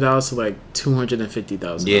 $500 to like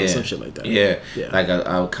 $250,000, some shit like that. Yeah. Like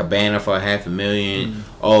a cabana for $500,000.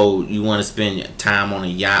 Oh, you want to spend time on a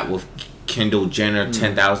yacht with Kendall Jenner,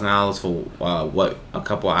 $10,000 for a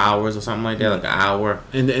couple of hours or something like that, like an hour.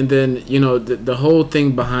 And then the whole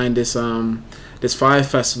thing behind this this Fire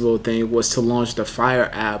Festival thing was to launch the Fire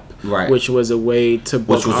app, right? Which was a way to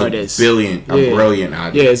book artists. A brilliant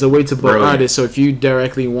idea. Yeah, it's a way to book artists. So if you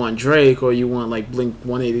directly want Drake or you want like Blink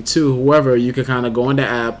 182, whoever, you could kind of go on the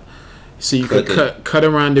app. So you could cut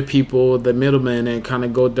around the people, the middlemen, and kind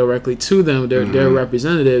of go directly to them, their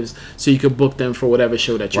representatives, so you could book them for whatever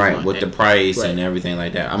show that you want. Right, with the price and everything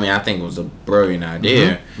like that. I mean, I think it was a brilliant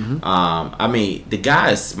idea. I mean, the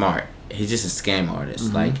guy is smart. He's just a scam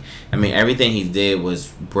artist. Like, I mean, everything he did was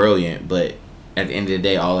brilliant, but at the end of the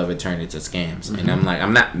day, all of it turned into scams. And I'm like,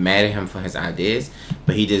 I'm not mad at him for his ideas,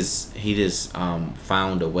 but he just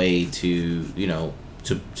found a way to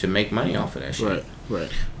to make money off of that shit.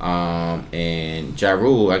 Right. And Ja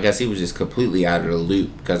Rule, I guess he was just completely out of the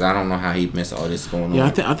loop because I don't know how he missed all this going on.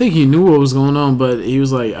 Yeah, I think he knew what was going on, but he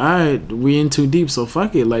was like, all right, we in too deep, so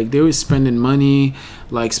fuck it. Like, they were spending money,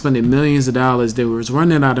 like spending millions of dollars. They was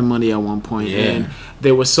running out of money at one point, and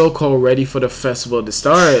they were so-called ready for the festival to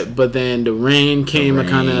start, but then the rain came and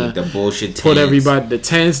kind of the bullshit put everybody, the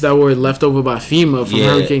tents that were left over by FEMA from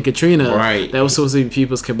Hurricane Katrina, that was supposed to be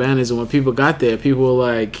people's cabanas, and when people got there, people were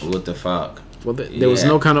like, what the fuck? Well, there was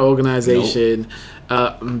no kind of organization.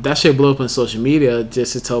 Nope. That shit blew up on social media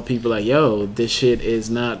just to tell people like, yo, this shit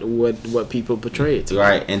is not what people portray it to.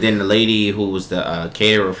 Right, and then the lady who was the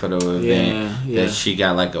caterer for the event, that she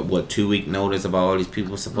got like a 2-week notice about all these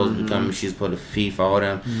people supposed to be coming. She's supposed to feed for all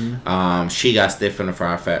them. She got stiff in the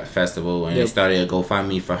Fire Festival, and they started a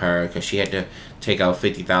GoFundMe for her because she had to take out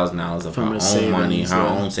 $50,000 of her own savings, money, her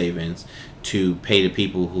own savings, to pay the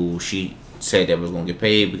people who she said that was going to get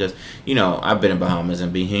paid, because I've been in Bahamas,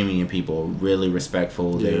 and Bahamian people are really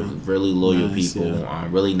respectful. They're really loyal people,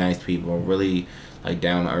 really nice people, really like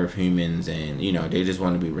down to earth humans, and they just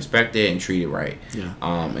want to be respected and treated right.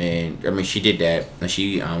 And I mean, she did that, and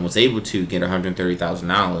she was able to get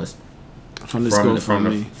 $130,000 from the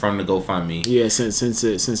GoFundMe. Yeah, since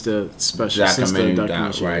the special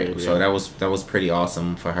documentary, right? Yeah. So that was pretty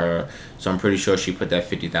awesome for her. So I'm pretty sure she put that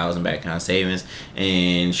 $50,000 back in her savings,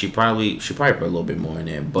 and she probably put a little bit more in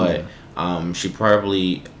there, but she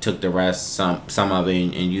probably took the rest, some of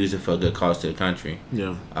it, and used it for a good cause to the country.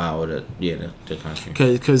 The country.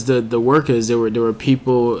 Because the workers, there were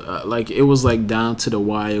people like, it was like down to the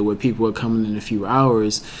wire where people were coming in a few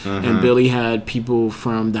hours, and Billy had people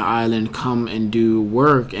from the island come and do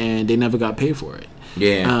work, and they never got paid for it.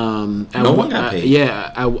 No one got paid.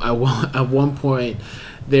 At one point,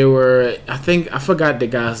 there were, I forgot the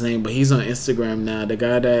guy's name, but he's on Instagram now. The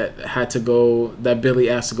guy that Billy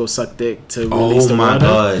asked to go suck dick to release the water.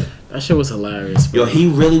 God. That shit was hilarious, bro. Yo, he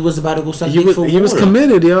really was about to go suck dick for water. He was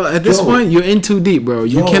committed, yo. At this point, you're in too deep, bro.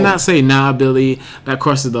 You cannot say, nah, Billy, that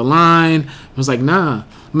crosses the line. I was like, nah.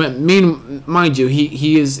 Mind you,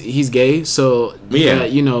 he's gay, so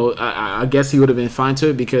I guess he would have been fine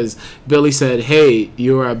to it, because Billy said, hey,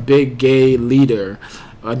 you're a big gay leader.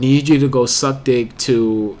 I need you to go suck dick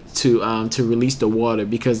to release the water,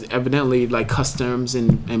 because evidently, like, customs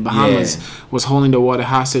in Bahamas was holding the water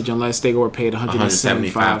hostage unless they were paid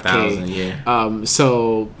 $175,000.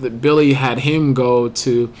 So Billy had him go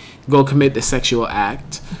commit the sexual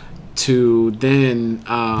act to then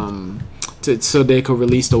so they could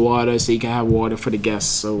release the water, so you can have water for the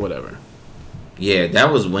guests or whatever. Yeah,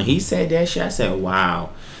 that was when he said that shit. I said,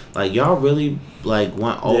 wow. Like, y'all really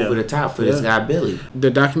went over the top for this guy Billy. The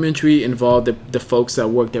documentary involved the folks that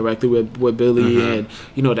worked directly with Billy, and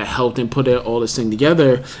that helped him put all this thing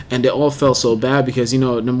together, and they all felt so bad because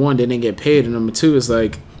number one, they didn't get paid, and number two is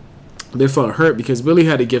like, they felt hurt because Billy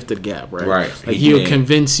had a gift of the gab, right? Right. Like, he'll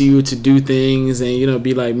convince you to do things, and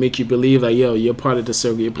be like, make you believe like, yo, you're part of the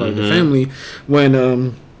circle, you're part of the family,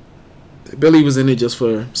 when Billy was in it just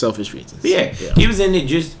for selfish reasons. Yeah, he was in it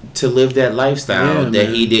just to live that lifestyle that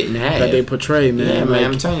he didn't have. That they portray, man. Yeah, man.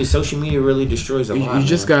 I'm telling you, social media really destroys a lot. You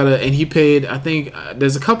just gotta, and he paid. I think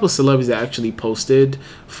there's a couple of celebrities that actually posted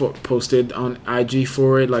on IG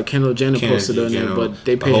for it. Like Kendall Jenner posted on it, but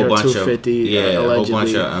they paid her $250. A whole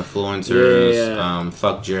bunch of influencers.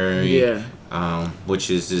 Fuck Jerry. Which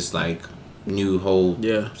is just like new whole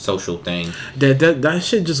Yeah. social thing. That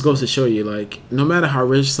shit just goes to show you, like, no matter how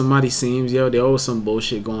rich somebody seems, yo, there always some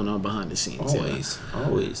bullshit going on behind the scenes.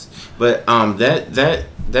 Always. But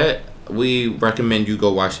that we recommend you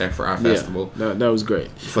go watch that for our festival. That was great.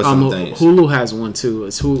 For some things. Hulu has one too.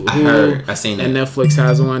 It's Hulu. I seen that. And Netflix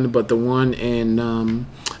has one, but the one in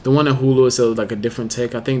Hulu is like a different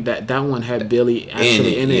take. I think that one had Billy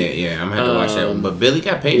actually in it. Yeah. I'm gonna have to watch that one. But Billy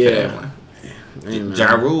got paid for that one.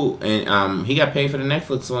 Ja Rule, and he got paid for the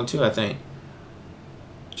Netflix one too, I think.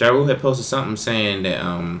 Ja Rule had posted something saying that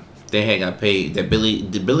they had got paid, that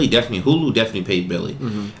Hulu definitely paid Billy.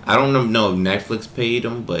 Mm-hmm. I don't know if Netflix paid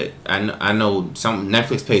him, but I know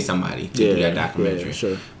Netflix paid somebody to do that documentary. Yeah,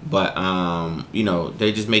 sure. But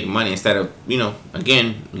they just make money instead of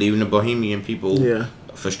again leaving the Bohemian people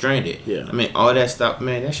for stranded. Yeah. I mean, all that stuff,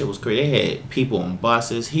 man, that shit was crazy. They had people on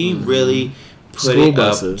buses. He really put it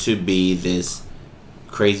up to be this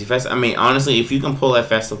crazy festival. I mean, honestly, if you can pull that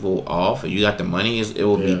festival off and you got the money, it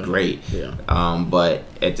will be great. Yeah. But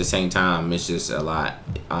at the same time, it's just a lot.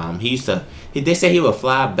 They said he would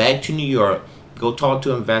fly back to New York, go talk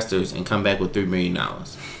to investors, and come back with $3 million.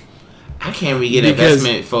 I can't really get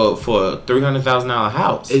investment for a $300,000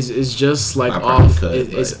 house. It's just like off.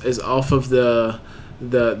 It's off of the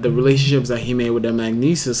relationships that he made with the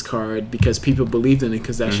Magnesis card, because people believed in it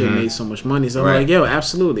because that shit made so much money. So I'm like, yo,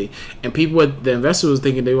 absolutely. And the investors was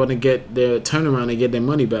thinking they want to get their turnaround and get their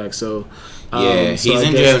money back. So he's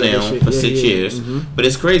in jail now for 6 years. Mm-hmm. But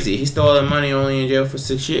it's crazy. He stole that money only in jail for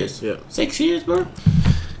 6 years. Yeah, 6 years, bro.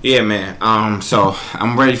 Yeah, man. So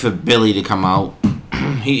I'm ready for Billy to come out.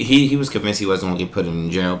 He was convinced he wasn't gonna get put in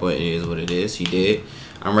jail, but it is what it is. He did.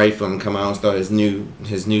 I'm ready for him to come out and start his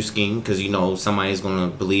new scheme, because somebody's gonna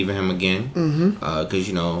believe in him again.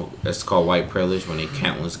 Because that's called white privilege, when they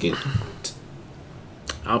countless get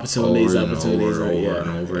opportunities over and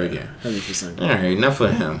over again. 100%. All right, enough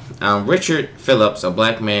of him. Richard Phillips, a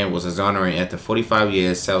black man, was exonerated after 45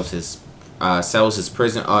 years. Sells his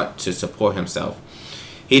prison art to support himself.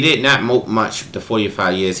 He did not mope much the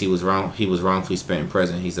 45 years he was wrongfully spent in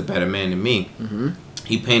prison. He's a better man than me. Mm-hmm.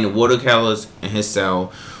 He painted watercolors in his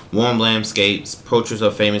cell, warm landscapes, portraits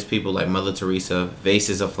of famous people like Mother Teresa,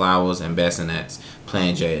 vases of flowers, and bassinets,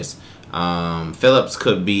 playing jazz. Phillips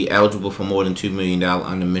could be eligible for more than $2 million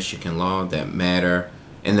under Michigan law. The matter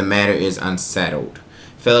is unsettled.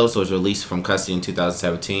 Phillips was released from custody in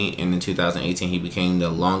 2017, and in 2018 he became the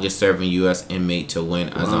longest-serving U.S. inmate to win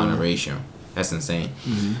exoneration. That's insane.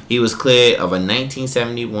 Mm-hmm. He was cleared of a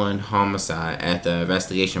 1971 homicide after an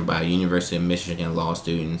investigation by University of Michigan law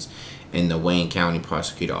students in the Wayne County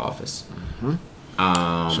Prosecutor Office. Mm-hmm.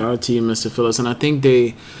 Shout out to you, Mr. Phillips. And I think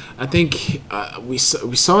we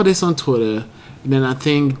saw this on Twitter. And then I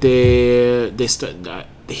think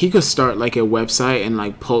he could start like a website and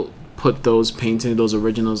like put those paintings, those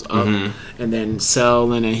originals up, and then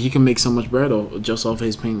sell, and then he can make so much bread just off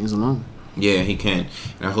his paintings alone. Yeah, he can,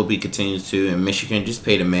 and I hope he continues to. In Michigan, just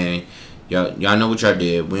pay the man. Y'all know what y'all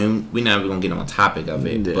did. We're not even gonna get on topic of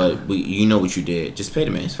it, but you know what you did. Just pay the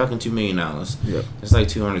man. It's fucking $2 million. Yep. It's like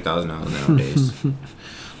 $200,000 nowadays.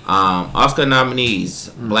 Oscar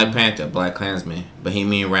nominees: Black Panther, Black Klansman,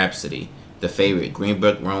 Bohemian Rhapsody, The Favorite, Green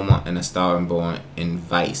Book, Roma, and A Star Is Born, and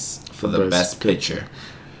Vice for the Best Picture.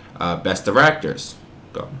 Best Directors.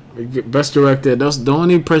 Go. Best Director. That's the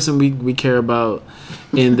only person we care about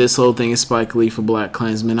in this whole thing is Spike Lee for Black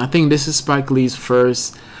Klansman. I think this is Spike Lee's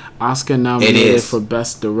first Oscar nominated for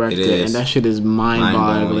Best Director, and that shit is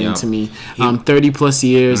mind-boggling to me. 30 plus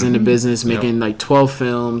years in the business, making like 12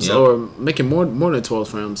 films, or making more than 12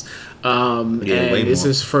 films. And it's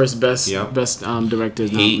his first best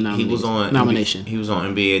director's nomination. He was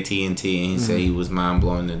on NBA TNT, and he said he was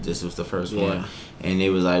mind-blown that this was the first one. And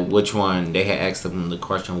it was like, which one? They had asked him the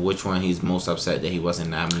question, which one he's most upset that he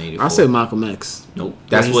wasn't nominated for. I said Malcolm X. Nope.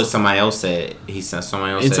 That's what somebody else said. He said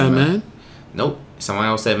somebody else Inside Man? Nope. Somebody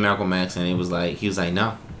else said Malcolm X, and he was like,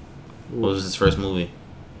 no. What was his first movie?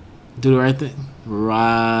 Do the Right Thing.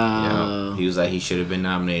 Wow. Yeah. He was like, he should have been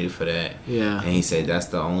nominated for that. Yeah. And he said that's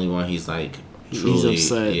the only one he's like, truly,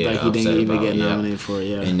 he's upset. Like he didn't even get nominated for it.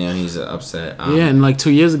 Yeah. And now he's upset. And like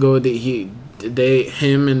 2 years ago,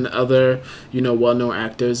 him and other well-known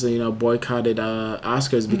actors boycotted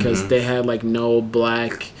Oscars because they had like no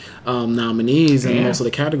black nominees, and most of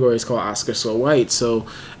the categories called Oscar So White. So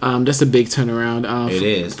that's a big turnaround. It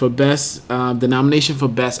is for best the nomination for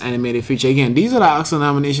Best Animated Feature. Again, these are the Oscar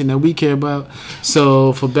nominations that we care about.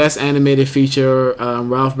 So for Best Animated Feature,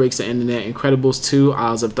 Ralph Breaks the Internet, Incredibles 2,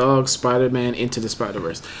 Isles of Dogs, Spider-Man Into the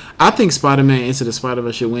Spider-Verse. I think Spider-Man Into the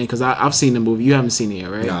Spider-Verse should win because I've seen the movie. You haven't seen it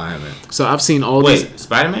yet, right? No, I haven't. So I've seen all Wait,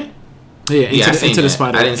 Spider-Man? Yeah, Into the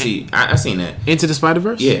Spider. I didn't Verse. see. I seen that. Into the Spider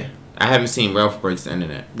Verse. Yeah, I haven't seen Ralph Breaks the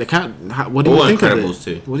Internet. What do you think of it? Incredibles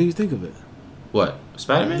too. What do you think of it? What,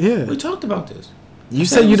 Spider-Man? Yeah, we talked about this. You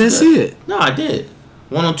said you didn't see it. No, I did.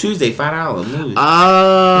 One on Tuesday, $5 movie.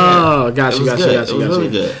 Oh, yeah. Got you. It was really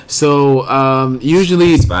good. So,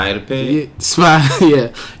 usually Spider-Pig.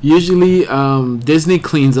 Yeah. Usually, Disney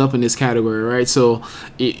cleans up in this category, right? So,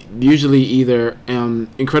 usually either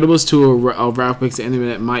Incredibles 2 or Ralph Breaks the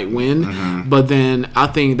Internet might win, but then I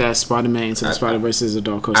think that Spider-Man Into the Spider-Verse is a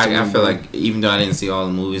dark horse. I feel like, even though I didn't see all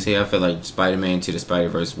the movies here, I feel like Spider-Man Into the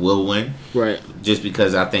Spider-Verse will win. Right. Just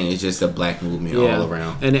because I think it's just a black movement all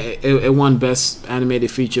around. And it won Best Animated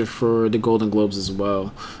Feature for the Golden Globes as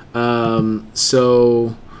well.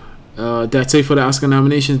 So that's it for the Oscar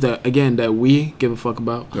nominations that we give a fuck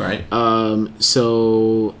about. Right.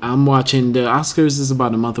 So I'm watching the Oscars is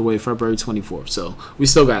about a month away, February 24th. So we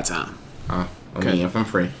still got time. If I'm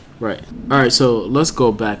free. Right. All right. So let's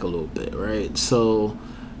go back a little bit. Right. So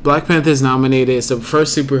Black Panther is nominated. It's the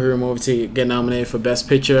first superhero movie to get nominated for Best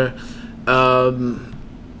Picture.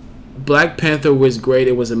 Black Panther was great.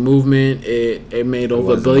 It was a movement. It made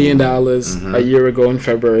over $1 billion a year ago in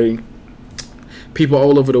February. People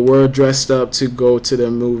all over the world dressed up to go to the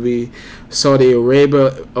movie. Saudi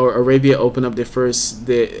Arabia opened up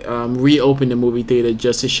reopened the movie theater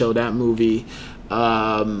just to show that movie.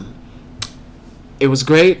 It was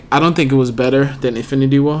great. I don't think it was better than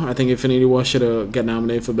Infinity War. I think Infinity War should have got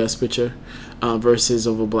nominated for Best Picture versus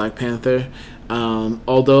over Black Panther.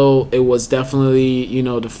 Although it was definitely,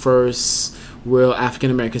 the first real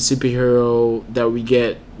African American superhero that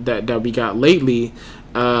we got lately.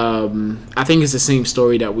 I think it's the same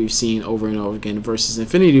story that we've seen over and over again versus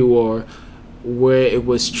Infinity War, where it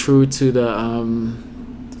was true to the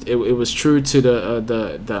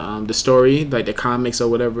the story, like the comics or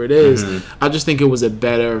whatever it is. I just think it was a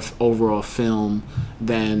better overall film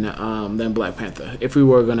than Black Panther if we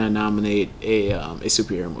were gonna nominate a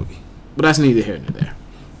superhero movie. But that's neither here nor there.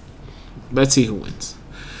 Let's see who wins.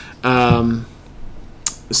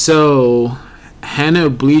 So Hannah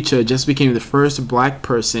Bleacher just became the first black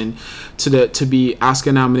person to be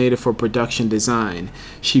Oscar nominated for production design.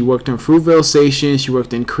 She worked on Fruitvale Station, she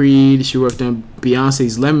worked in Creed, she worked on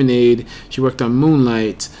Beyonce's Lemonade, she worked on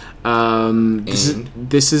Moonlight.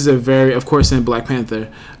 This is a very, of course, in Black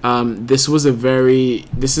Panther. This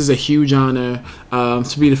is a huge honor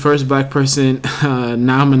to be the first black person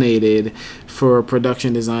nominated for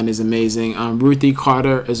production design is amazing. Ruthie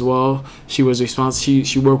Carter as well. She was responsible.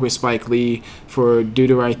 She worked with Spike Lee for Do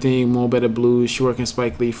the Right Thing, More Better Blues. She worked with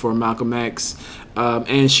Spike Lee for Malcolm X,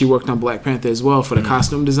 and she worked on Black Panther as well for the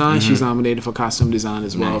costume design. She's nominated for costume design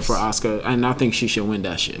as well for Oscar, and I think she should win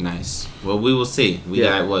that shit. Nice. Well, we will see. We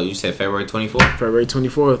got what you said, February 24th. February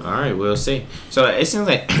 24th. All right, we'll see. So it seems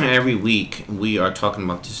like every week we are talking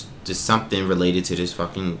about just something related to this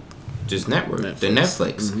fucking. Just network, the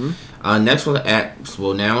Netflix. Netflix apps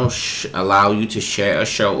will now allow you to share a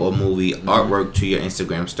show or movie artwork to your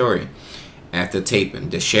Instagram story after taping.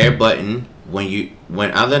 The share button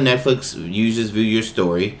when other Netflix users view your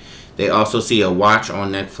story, they also see a watch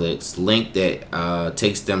on Netflix link that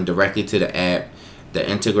takes them directly to the app. The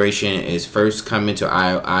integration is first coming to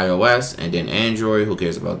iOS and then Android. Who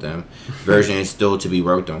cares about them? Version is still to be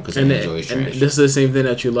worked on because Android is trash. And this is the same thing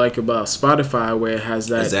that you like about Spotify, where it has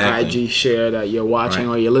that IG share that you're watching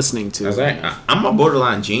or you're listening to. Exactly. I'm a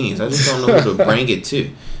borderline genius. I just don't know who to bring it to.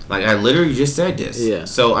 Like, I literally just said this. Yeah.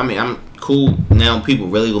 So, I mean, I'm cool now. People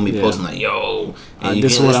really going to be posting like, yo. And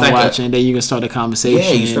this is what I'm watching. Then you can start a conversation.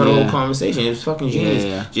 Yeah, you start a whole conversation. It's fucking genius.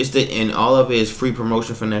 Yeah. And all of it is free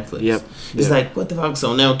promotion for Netflix. Yep. It's like, what the fuck?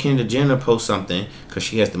 So now Kendall Jenner posts something because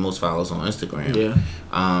she has the most followers on Instagram. Yeah.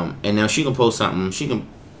 And now she can post something. She can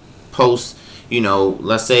post,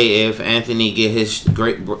 let's say if Anthony get his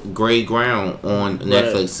Grey Ground on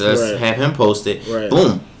Netflix, so let's have him post it. Right.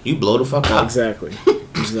 Boom. You blow the fuck up. Exactly.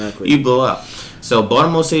 You blow up. So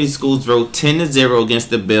Baltimore City schools vote 10-0 against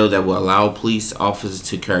the bill that will allow police officers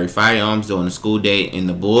to carry firearms during the school day, and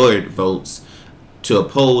the board votes to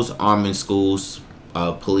oppose arming schools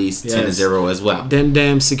police 10-0 as well. Them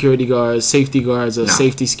damn security guards, safety guards, or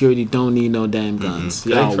safety security don't need no damn guns.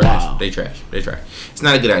 They trash. They trash. It's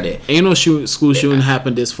not a good idea. Ain't no school shooting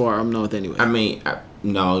happened this far up north anyway. I mean,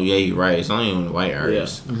 you're right. It's only in the white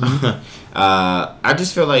areas. I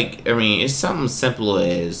just feel like, it's something simple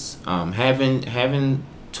as having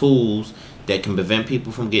tools that can prevent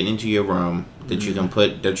people from getting into your room that you can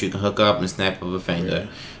hook up and snap of a finger.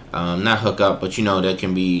 Not hook up, but that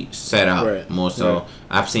can be set up more so.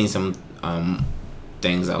 I've seen some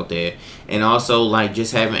things out there, and also like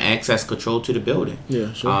just having access control to the building.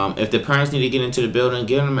 Yeah, sure. If the parents need to get into the building,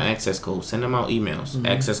 give them an access code. Send them out emails,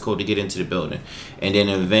 access code to get into the building. And then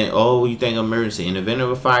you think emergency. In the event of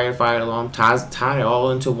a fire alarm, tie it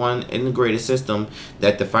all into one integrated system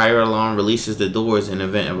that the fire alarm releases the doors in the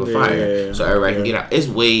event of a fire, so everybody can get out. It's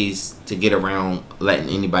ways to get around letting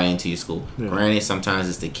anybody into your school. Yeah. Granted, sometimes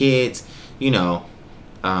it's the kids.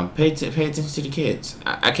 Pay attention to the kids.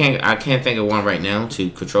 I can't think of one right now to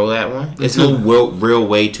control that one. There's no real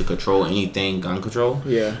way to control anything gun control.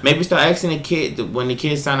 Yeah. Maybe start asking the kid when the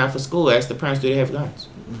kids sign up for school. Ask the parents, do they have guns?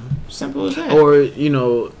 Simple as that.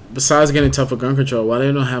 Or besides getting tough for gun control, why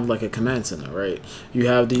they don't have like a command center, right? You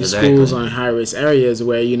have these schools on high risk areas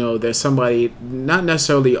where there's somebody not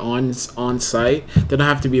necessarily on site. They don't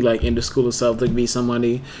have to be like in the school itself. They could be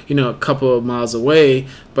somebody a couple of miles away,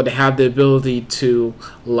 but they have the ability to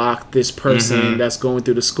lock this person that's going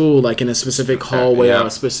through the school like in a specific hallway or a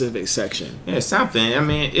specific section. Yeah, something. I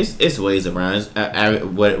mean, it's ways around.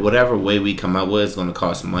 Whatever way we come up with, it's going to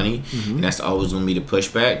cost money, and that's always going to be the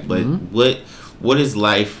pushback. But what is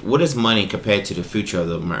life? What is money compared to the future of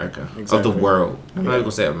America, of the world? I'm not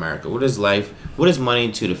gonna say America. What is life? What is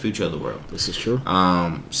money to the future of the world? This is true.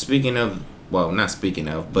 Not speaking of,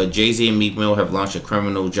 but Jay-Z and Meek Mill have launched a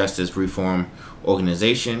criminal justice reform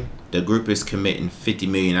organization. The group is committing $50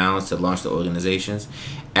 million to launch the organizations.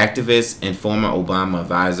 Activist and former Obama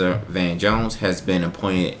advisor Van Jones has been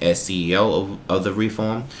appointed as CEO of the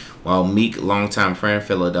reform, while Meek, longtime friend,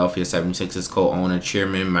 Philadelphia 76ers co-owner,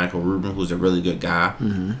 chairman Michael Rubin, who's a really good guy,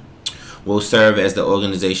 will serve as the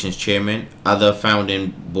organization's chairman. Other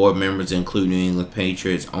founding board members include New England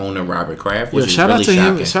Patriots owner Robert Kraft, which is really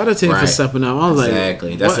shocking. Shout out to him for stepping up. I was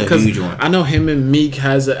exactly. That's a huge one. I know him and Meek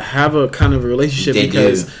have a kind of a relationship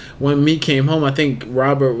because when Meek came home, I think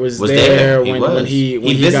Robert was there when he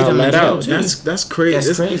got let out. That's crazy.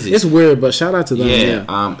 That's crazy. It's weird, but shout out to them.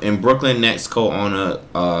 Yeah. And Brooklyn Nets co-owner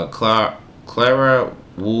Clara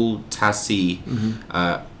Wu Tassi.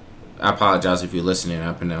 I apologize if you're listening.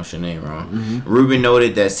 I pronounced your name wrong. Rubin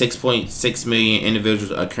noted that 6.6 million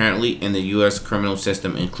individuals are currently in the U.S. criminal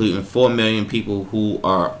system, including 4 million people who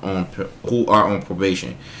are on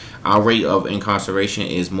probation. Our rate of incarceration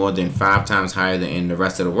is more than 5 times higher than in the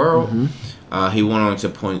rest of the world. He went on to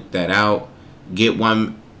point that out.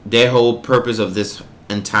 Their whole purpose of this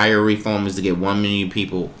entire reform is to get 1 million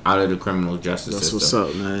people out of the criminal justice system. That's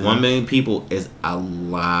what's up, man. 1 million people is a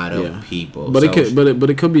lot of people. But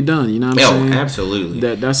it could be done. You know what I'm saying?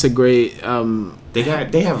 Absolutely. That's a great. They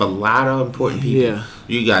have a lot of important people. Yeah.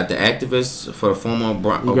 You got the activists for the former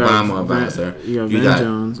Obama advisor. You got Van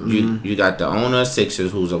Jones. You got the owner of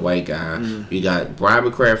Sixers, who's a white guy. You got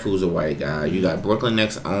Robert Kraft, who's a white guy. You got Brooklyn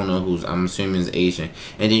Nets owner, who's I'm assuming is Asian.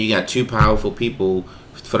 And then you got 2 powerful people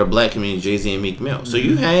for the black community, Jay-Z and Meek Mill. So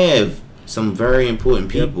you have some very important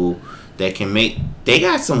people that can make. They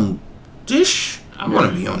got some dish. I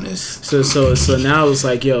want to be on this. So now it's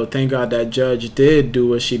like, thank God that judge did do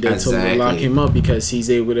what she did to lock him up, because he's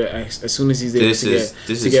able to, as soon as he's able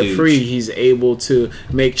to get free, he's able to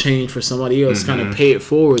make change for somebody else, kind of pay it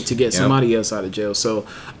forward to get somebody else out of jail. So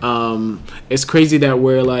it's crazy that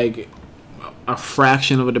we're like a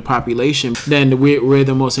fraction of the population, then we're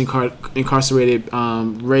the most incarcerated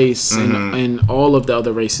race in all of the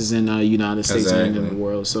other races in the United States and in the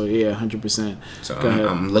world. So 100%. So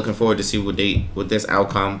I'm looking forward to see what this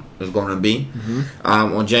outcome is going to be.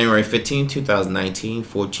 On January 15, 2019,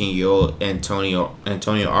 14-year-old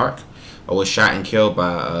Antonio Ark was shot and killed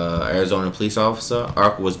by Arizona police officer.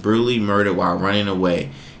 Ark was brutally murdered while running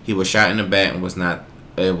away. He was shot in the back and was not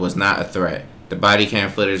a threat. The body cam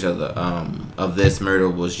footage of this murder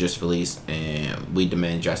was just released, and we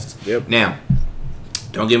demand justice. Now,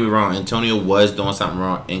 don't get me wrong. Antonio was doing something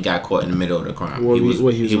wrong and got caught in the middle of the crime.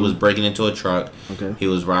 He was breaking into a truck. Okay. He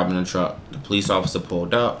was robbing a truck. The police officer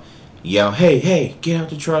pulled up, yelled, "Hey, get out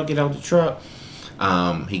the truck! Get out the truck!"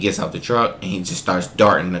 He gets out the truck and he just starts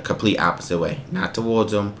darting the complete opposite way, not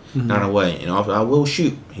towards him, not away. And officer, I will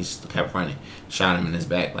shoot. He kept running. Shot him in his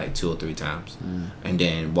back like 2 or 3 times, and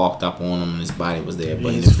then walked up on him, and his body was there.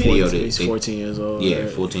 But in the video, he's 14 years old. Yeah,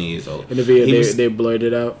 14 years old. In the video, they blurred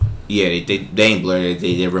it out. Yeah, they ain't blurred it.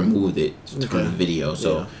 They removed it from the video.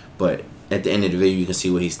 So, but at the end of the video, you can see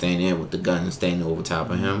where he's standing there with the gun standing over top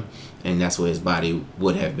of him, and that's where his body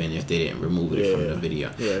would have been if they didn't remove it from the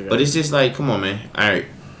video. But it's just like, come on, man. All right,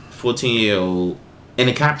 14-year-old, and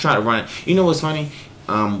the cop tried to run it. You know what's funny?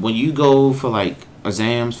 When you go for like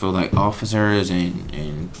exams for like officers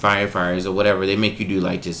and firefighters or whatever, they make you do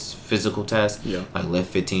like this physical test, like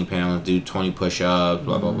lift 15 pounds, do 20 push-ups,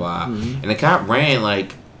 blah blah blah. And the cop ran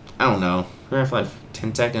like, I don't know, ran for like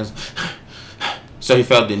 10 seconds, So he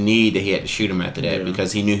felt the need that he had to shoot him after that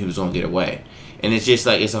because he knew he was going to get away. And it's just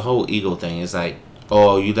like, it's a whole ego thing. It's like,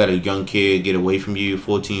 oh, you let a young kid get away from you,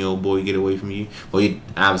 14-year-old boy get away from you. Well,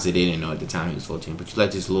 obviously they didn't know at the time he was 14, but you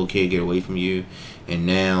let this little kid get away from you, and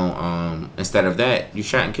now instead of that, you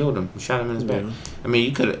shot and killed him. You shot him in his back. I mean,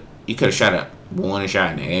 you could have shot a one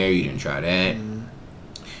shot in the air. You didn't try that.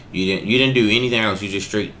 You didn't do anything else. You just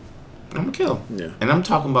straight, I'm gonna kill him. Yeah. And I'm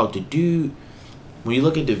talking about the dude. When you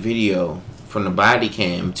look at the video from the body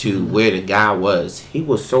cam to where the guy was, he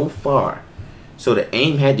was so far. So the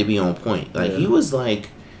aim had to be on point. Like he was like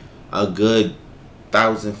a good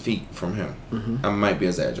 1,000 feet from him. I might be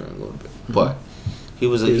exaggerating a little bit, but he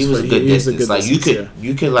was a good distance. Like you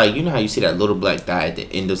could like, you know how you see that little black dot at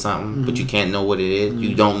the end of something, but you can't know what it is.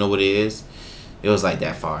 You don't know what it is. It was like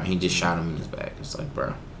that far. He just shot him in his back. It's like,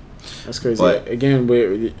 bro. That's crazy. But again,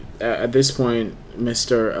 we at this point,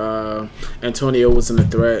 Mr. Antonio wasn't a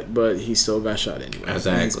threat, but he still got shot anyway.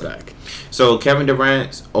 Exactly. He's back. So Kevin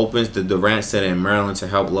Durant opens the Durant Center in Maryland to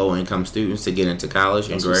help low-income students to get into college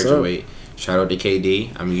and graduate. Shout out to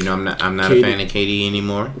KD. I mean, you know, I'm not a fan of KD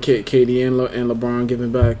anymore. KD and LeBron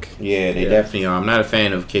giving back. Yeah, they definitely are. I'm not a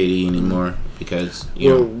fan of KD anymore because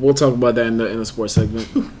we'll talk about that in the sports segment.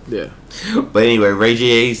 Yeah. But anyway, Ray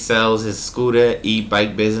J sells his scooter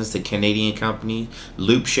e-bike business to Canadian company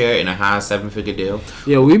Loopshare in a high 7-figure deal.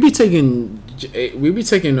 Yeah, we be taking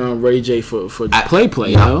Ray J for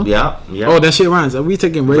play. Yeah. Oh, that shit rhymes. We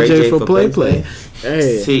taking Ray J for play.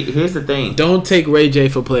 Hey, see, here's the thing. Don't take Ray J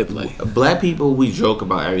for play. Black people, we joke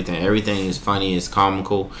about everything. Everything is funny, is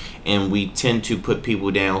comical, and we tend to put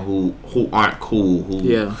people down who aren't cool,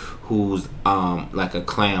 who's like a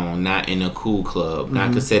clown, not in a cool club,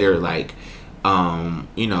 not considered like cool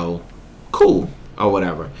or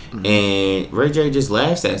whatever. And Ray J just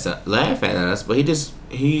laugh at us, but he just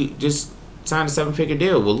signed a 7-figure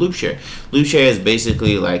deal with Loopshare. Loopshare is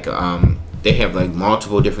basically like they have like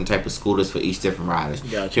multiple different type of scooters for each different riders.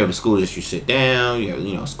 Gotcha. You have a scooter that you sit down. You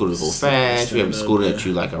have scooters go fast. You have a scooter that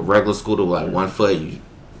you like a regular scooter with like one foot. You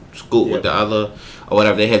scoot with the other or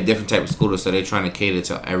whatever. They have different type of scooters, so they're trying to cater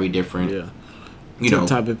to every different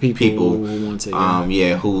type of people who want to.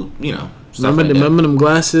 Remember them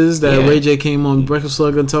glasses that Ray J came on Breakfast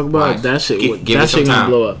Club and talk about? Right. That shit gonna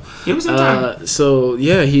blow up. Give him some time. So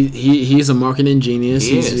yeah, he's a marketing genius.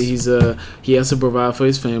 He has to provide for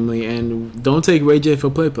his family, and don't take Ray J for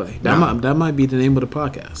play. That might be the name of the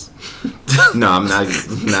podcast. No, I'm not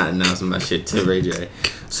announcing my shit to Ray J.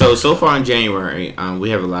 So far in January, we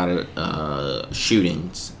have a lot of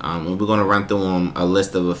shootings. And we're gonna run through a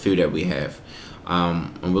list of a few that we have,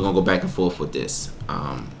 and we're gonna go back and forth with this.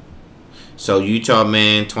 So Utah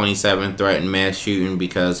man, 27, threatened mass shooting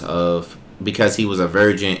because he was a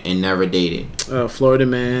virgin and never dated. Florida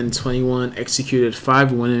man, 21, executed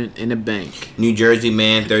 5 women in a bank. New Jersey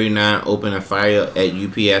man, 39, opened a fire at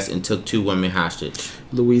UPS and took 2 women hostage.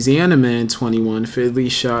 Louisiana man, 21, fatally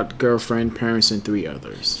shot girlfriend, parents, and 3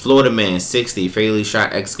 others. Florida man, 60, fatally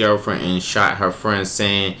shot ex-girlfriend and shot her friend,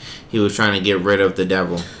 saying he was trying to get rid of the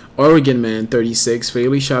devil. Oregon man, 36,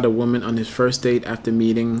 fatally shot a woman on his first date after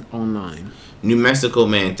meeting online. New Mexico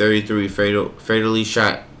man, 33, fatally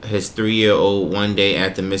shot his 3-year-old one day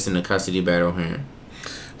after missing a custody battle here.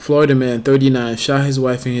 Florida man, 39, shot his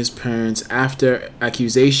wife and his parents after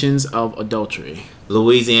accusations of adultery.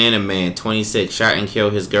 Louisiana man, 26, shot and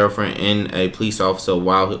killed his girlfriend and a police officer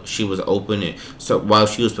while she was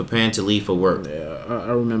preparing to leave for work. Yeah,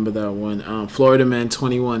 I remember that one. Florida man,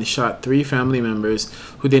 21, shot 3 family members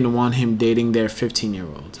who didn't want him dating their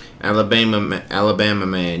 15-year-old. Alabama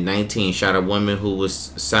man, 19, shot a woman who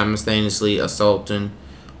was simultaneously assaulting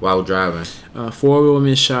while driving. 4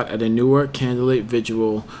 women shot at a Newark candidate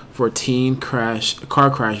vigil for teen car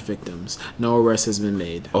crash victims. No arrest has been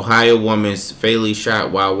made. Ohio woman fatally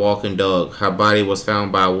shot while walking dog. Her body was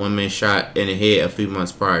found by a woman shot in the head a few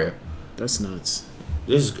months prior. That's nuts.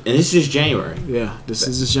 This is just January. Yeah, this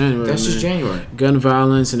is just January. That's just January. Gun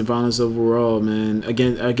violence and violence overall, man.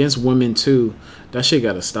 Against women too. That shit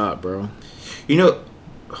gotta stop, bro.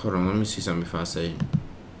 Hold on. Let me see something before I say.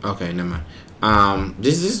 Okay, never mind.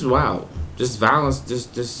 This is wild. This violence,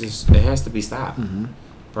 this it has to be stopped,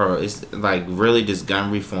 bro. It's like really, this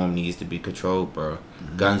gun reform needs to be controlled, bro.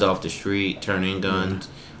 Guns off the street, turn in guns,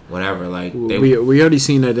 whatever. Like we already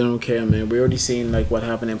seen that they don't care, man. We already seen like what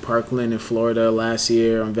happened in Parkland in Florida last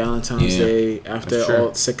year on Valentine's Day after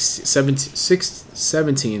all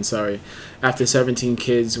 17 after 17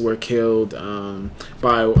 kids were killed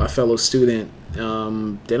by a fellow student. They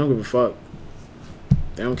don't give a fuck.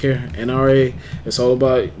 They don't care. NRA, it's all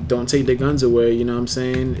about don't take their guns away, you know what I'm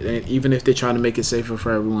saying? And even if they try to make it safer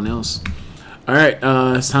for everyone else. All right,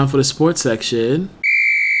 it's time for the sports section.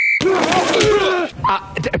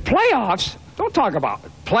 Playoffs? Don't talk about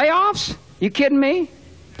it. Playoffs? You kidding me?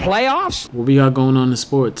 Playoffs? What we got going on in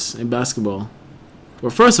sports and basketball?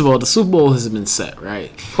 Well, first of all, the Super Bowl has been set,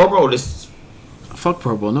 right? Pro Bowl, this. Fuck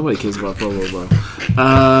Pro Bowl. Nobody cares about Pro Bowl, bro.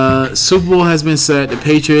 Super Bowl has been set. The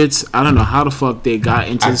Patriots, I don't know how the fuck they got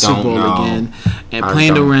into the Super Bowl again. And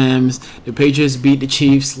playing the Rams. The Patriots beat the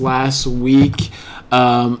Chiefs last week.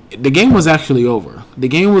 The game was actually over. The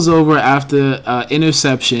game was over after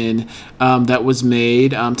interception that was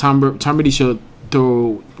made. Tom Brady showed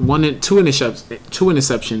through two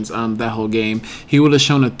interceptions that whole game. He would have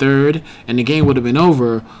shown a third, and the game would have been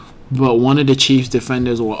over. But one of the Chiefs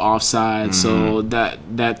defenders were offside, so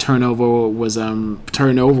that turnover was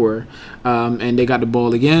turnover, and they got the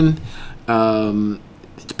ball again. The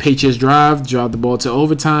Patriots dropped the ball to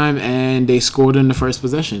overtime, and they scored in the first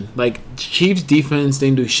possession. Like, Chiefs defense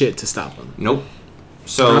didn't do shit to stop them. Nope.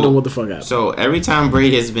 So I don't know what the fuck happened. So every time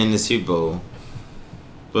Brady has been in the Super Bowl,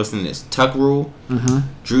 listen to this: Tuck rule,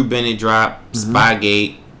 Drew Bennett drop,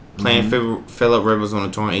 Spygate, playing Phillip Rivers on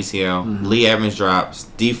a torn ACL, Lee Evans drops,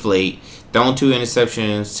 deflate, throwing 2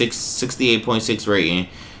 interceptions, 68.6 rating,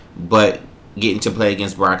 but getting to play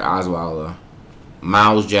against Brock Osweiler.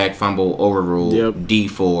 Miles Jack fumble overruled, D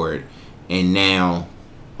Ford, and now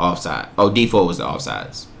offside. Oh, D Ford was the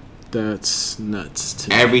offsides. That's nuts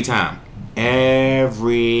too. Every time.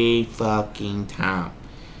 Every fucking time.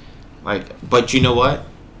 Like, but you know what?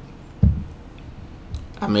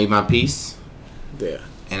 I made my peace. Yeah.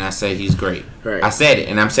 And I said he's great. Right. I said it,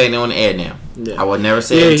 and I'm saying it on the air now. Yeah. I would never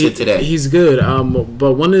say it until today. He's good.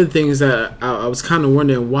 But one of the things that I was kind of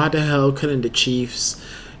wondering, why the hell couldn't the Chiefs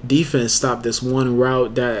defense stop this one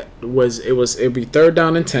route that it'd be 3rd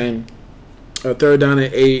down and 10, or 3rd down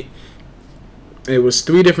and 8. It was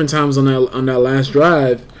 3 different times on that last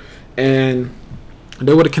drive, and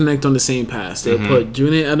they would have connected on the same pass. They put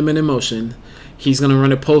Julian Edelman in motion. He's gonna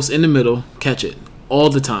run a post in the middle, catch it all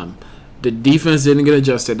the time. The defense didn't get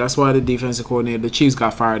adjusted. That's why the defensive coordinator, the Chiefs,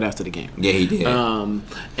 got fired after the game. Yeah, he did. And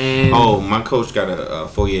my coach got a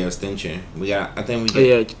 4-year extension.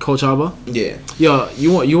 Coach Alba. Yeah. Yo,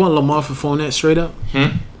 you want Lamar for Fournette straight up?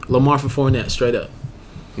 Lamar for Fournette straight up.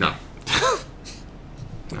 No.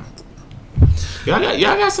 No.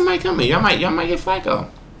 Y'all got somebody coming. Y'all might get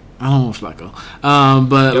Flacco. I don't want Flacco.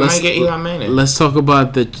 But might get Eli Manning. Let's talk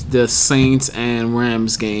about the Saints and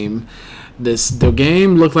Rams game. The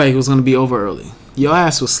game looked like it was gonna be over early. Your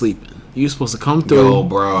ass was sleeping. You were supposed to come through. Yo,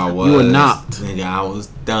 bro, I was. You were knocked. Nigga, I was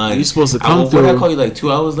done. You supposed to come through. What did I call you, like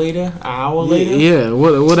 2 hours later? An hour later? Yeah,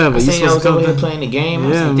 whatever. I said I was over here playing the game. I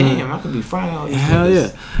was like, damn, I could be frying all these Hell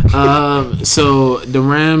niggas. yeah. So the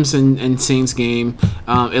Rams and Saints game,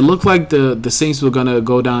 it looked like the Saints were gonna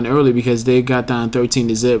go down early because they got down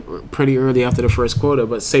 13-0 pretty early after the first quarter,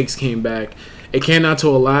 but Saints came back. It came down to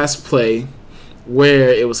a last play where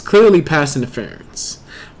it was clearly pass interference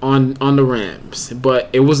on the Rams, but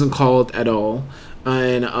it wasn't called at all.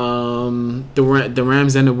 And the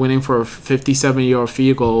Rams ended up winning for a 57-yard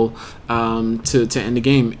field goal to end the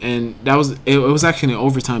game, and that was it was actually in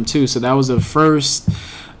overtime too. So that was the first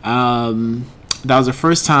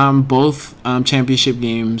time both championship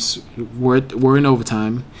games were in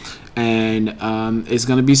overtime. And it's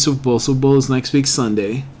gonna be Super Bowl. Super Bowl is next week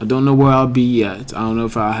Sunday. I don't know where I'll be yet. I don't know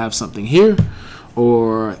if I'll have something here,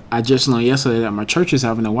 or I just learned yesterday that my church is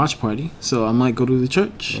having a watch party, so I might go to the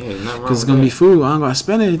church because it's gonna be food. I ain't gonna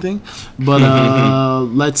spend anything, but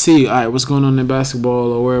let's see. All right, what's going on in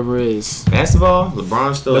basketball or wherever it is? Basketball.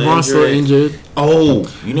 LeBron's still injured. Oh,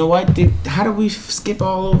 you know what? How did we skip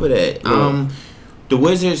all over that? Yeah. The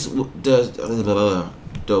Wizards,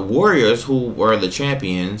 the Warriors, who were the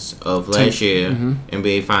champions of last year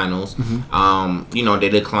NBA Finals, they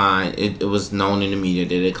declined. It was known in the media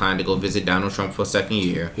they declined to go visit Donald Trump for a second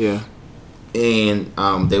year. Yeah. And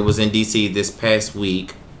they was in D.C. this past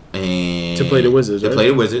week and to play the Wizards. To right? play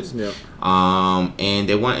the Wizards. Yeah. And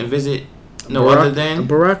they went and visit other than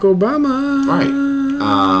Barack Obama. Right.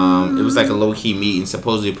 It was like a low key meeting.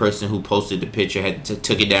 Supposedly, the person who posted the picture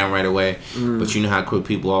took it down right away. But you know how quick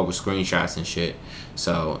people are with screenshots and shit.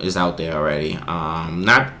 So it's out there already.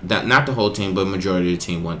 Not the whole team, but majority of the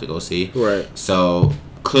team wanted to go see. Right. So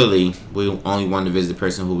clearly, we only wanted to visit the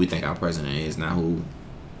person who we think our president is, not who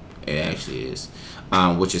it actually is.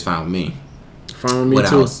 Which is fine with me. Fine with me what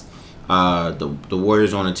too. Else? The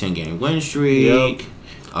Warriors on a 10-game win streak.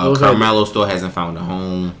 Yep. Carmelo still hasn't found a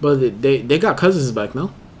home. But they got Cousins back,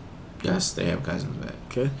 no? Yes, they have Cousins back.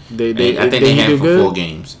 Okay. I think they had him for 4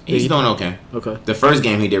 games. He's doing okay. Okay. The first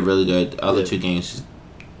game he did really good. The other 2 games,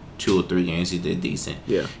 2 or 3 games, he did decent.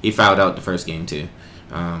 Yeah. He fouled out the first game too.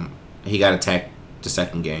 he got attacked the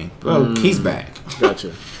second game. But he's back.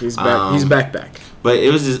 Gotcha. He's back. He's back. But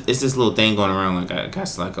it's this little thing going around. Like I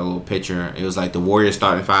got like a little picture. It was like the Warriors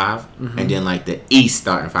starting 5, and then like the East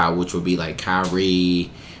starting 5, which would be like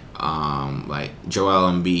Kyrie, like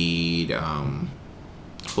Joel Embiid.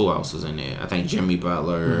 Who else was in there? I think Jimmy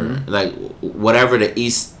Butler. Like whatever the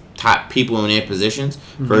East top people in their positions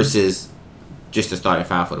versus just the starting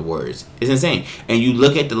 5 for the Warriors. It's insane. And you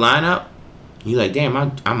look at the lineup, you're like, damn,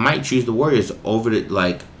 I might choose the Warriors over the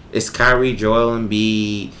like. It's Kyrie, Joel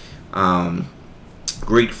Embiid,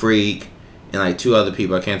 Greek Freak, and like 2 other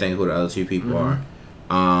people. I can't think of who the other 2 people are.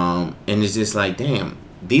 And it's just like, damn,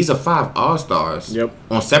 these are 5 all-stars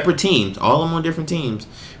on separate teams, all of them on different teams,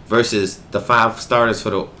 versus the 5 starters for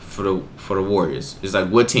the Warriors. It's like,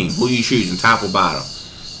 what team? Who you choosing, top or bottom?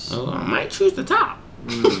 Well, I might choose the top,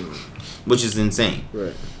 which is insane.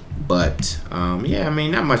 Right. But yeah, I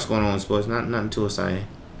mean, not much going on in sports. Nothing too exciting.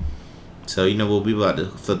 So you know what we about to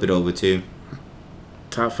flip it over to.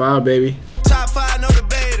 Top 5, baby. Top 5, no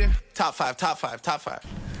debating. Top 5, top 5, top 5.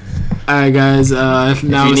 All right, guys. Now if you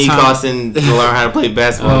need Carson to learn how to play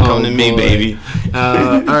basketball, come to me, baby.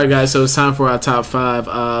 All right, guys. So it's time for our top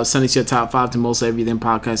 5. Send us your top 5 to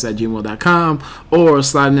mosteverythingpodcast@gmail.com or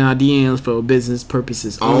slide in our DMs for business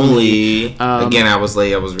purposes only. Again, I was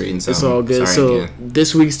late. I was reading something. It's all good. Sorry,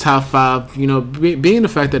 this week's top 5, you know, being the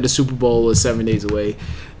fact that the Super Bowl is 7 days away,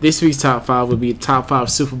 this week's top 5 would be top 5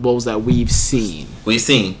 Super Bowls that we've seen. We've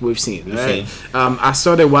seen. Right? I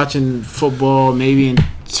started watching football maybe in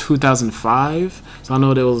 2005, so I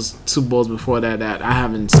know there was Super Bowls before that I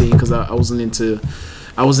haven't seen because I wasn't into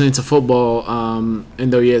football in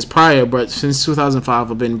the years prior. But since 2005,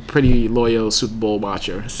 I've been pretty loyal Super Bowl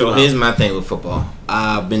watcher. So here's my thing with football.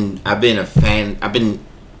 I've been a fan. I don't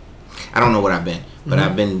know what I've been, but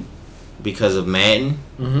I've been because of Madden.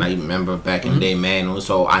 I remember back in the day Madden,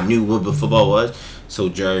 so I knew what football was. So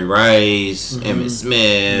Jerry Rice, Emmitt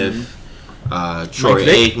Smith, Troy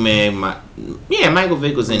Aikman, Michael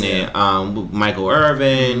Vick was in there. Michael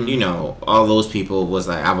Irvin, you know, all those people was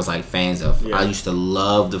like I was like fans of. I used to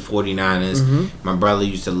love the 49ers. My brother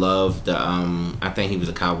used to love the I think he was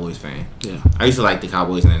a Cowboys fan. Yeah. I used to like the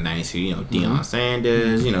Cowboys in the 90s, you know, Deion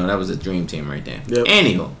Sanders, you know, that was a dream team right there.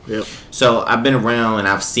 Anywho. So I've been around and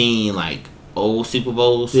I've seen like old Super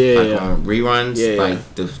Bowls, on reruns, like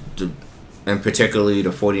the and particularly the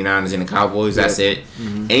 49ers and the Cowboys. That's it.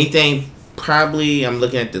 Anything. Probably, I'm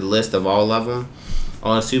looking at the list of all of them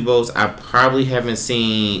on the Super Bowls. I probably haven't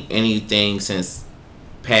seen anything since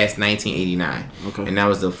past 1989. Okay. And that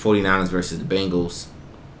was the 49ers versus the Bengals.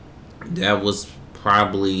 That was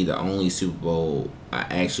probably the only Super Bowl I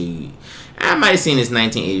might have seen this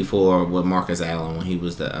 1984 with Marcus Allen when he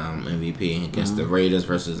was the MVP against the Raiders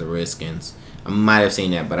versus the Redskins. I might have seen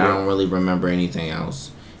that, but I don't really remember anything else.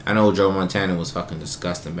 I know Joe Montana was fucking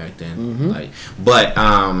disgusting back then. But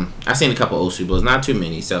I seen a couple old Super Bowls, not too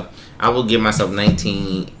many. So I will give myself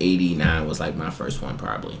 1989 was like my first one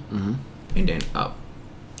probably, and then up.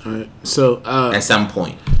 All right. So at some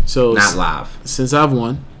point, so not live. Since I've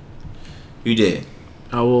won, you did.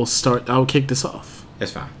 I will kick this off.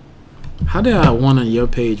 That's fine. How did I win on your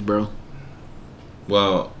page, bro?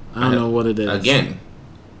 Well, I don't know what it is. Again.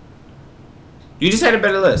 You just had a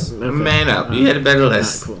better list. Okay. Man up. You had a better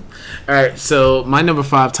list. Cool. All right. So my number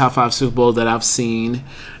 5 top 5 Super Bowl that I've seen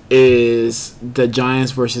is the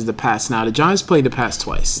Giants versus the Pats. Now the Giants played the Pats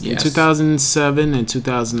twice in 2007 and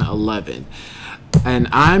 2011, and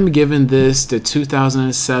I'm giving this the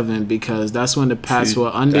 2007 because that's when the Pats were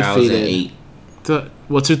undefeated.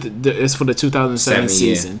 It's for the 2007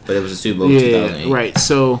 season, but it was a Super Bowl. 2008. Right.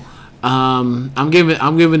 So. I'm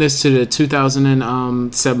giving this to the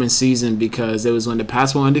 2007 season because it was when the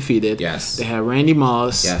Pats were undefeated. Yes. They had Randy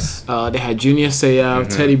Moss. Yes. They had Junior Seau,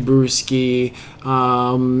 Teddy Bruschi.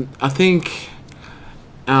 I think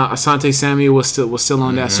Asante Samuel was still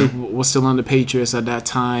on that was still on the Patriots at that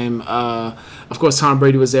time. Of course, Tom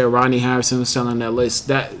Brady was there. Rodney Harrison was still on that list.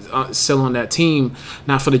 Still on that team.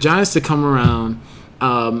 Now for the Giants to come around.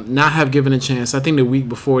 Not have given a chance. I think the week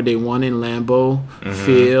before they won in Lambeau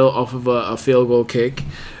Field off of a field goal kick.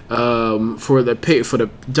 For the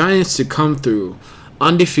Giants to come through,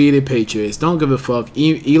 undefeated Patriots, don't give a fuck.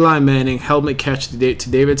 Eli Manning helmet catch to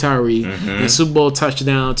David Tyree, and Super Bowl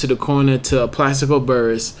touchdown to the corner to Plaxico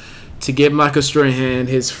Burress to give Michael Strahan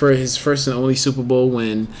his first and only Super Bowl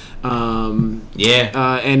win. And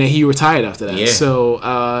then he retired after that. So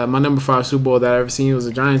my number 5 Super Bowl that I ever seen was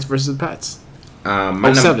the Giants versus the Pats.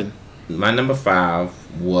 My number 5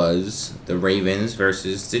 was the Ravens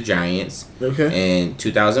versus the Giants in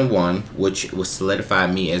 2001, which was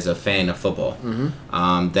solidified me as a fan of football.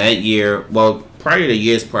 That year, well, Prior to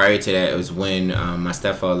years prior to that, it was when my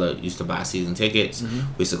stepfather used to buy season tickets. We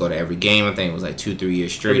used to go to every game. I think it was like 2-3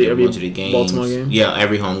 years straight. Every Go to the games. Baltimore game? Yeah,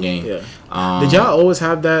 every home game. Yeah. Did y'all always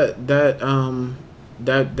have that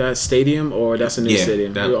stadium, or that's a new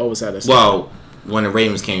stadium? We always had that stadium. Well, when the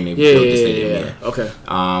Ravens came, they built the stadium. Yeah. Okay.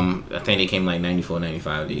 I think they came like 94,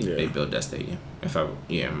 95. They built that stadium.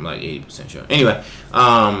 I'm like 80% sure. Anyway,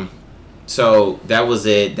 so that was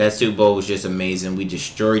it. That Super Bowl was just amazing. We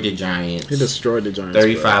destroyed the Giants. He destroyed the Giants.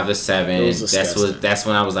 35-7. That's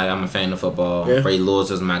when I was like, I'm a fan of football. Yeah. Ray Lewis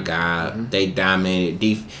was my guy. They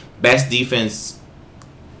dominated. Best defense,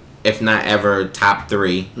 if not ever, top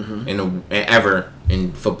 3 ever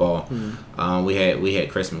in football. We had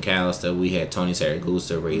Chris McAllister. We had Tony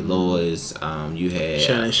Siragusa, Ray Lewis. You had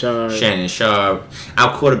Shannon Sharp.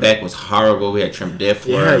 Our quarterback was horrible. We had Trent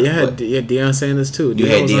Dilfer. Yeah, Deion Sanders too. You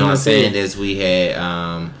had Deion Sanders. We had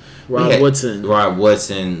Rod Woodson.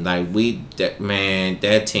 Like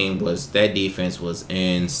that defense was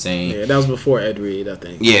insane. Yeah, that was before Ed Reed, I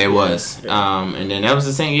think. Yeah, it was. And then that was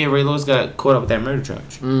the same year Ray Lewis got caught up with that murder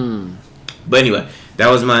charge. But anyway, that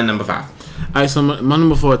was my number 5. All right, so my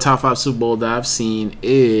number 4 top 5 Super Bowl that I've seen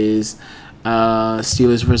is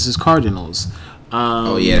Steelers versus Cardinals.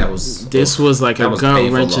 This was like a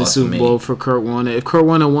gut-wrenching Super Bowl for Kurt Warner. If Kurt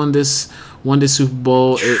Warner won this Super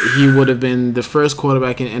Bowl, he would have been the first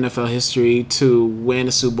quarterback in NFL history to win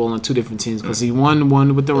a Super Bowl on 2 different teams, because he won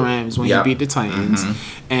one with the Rams when he beat the Titans,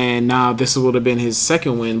 and now this would have been his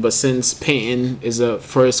second win. But since Peyton is the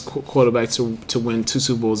first quarterback to win 2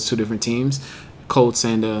 Super Bowls with 2 different teams, Colts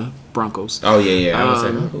and Broncos. Oh yeah.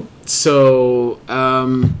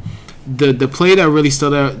 The play that really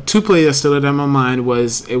stood out, 2 plays that stood out in my mind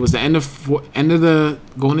was the end of the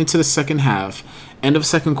going into the second half, end of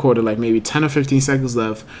second quarter, like maybe 10 or 15 seconds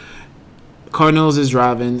left. Cardinals is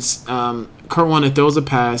driving. Kurt Warner throws a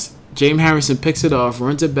pass. James Harrison picks it off,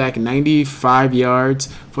 runs it back 95 yards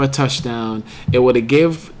for a touchdown. It would have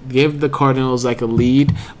give the Cardinals like a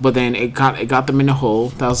lead, but then it got them in the hole.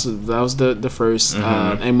 That was the first,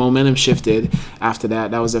 and momentum shifted after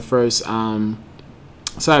that. That was the first.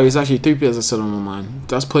 Sorry, it's actually 3 plays that stood on my mind.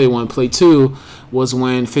 That's play 1. Play 2 was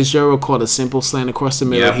when Fitzgerald caught a simple slant across the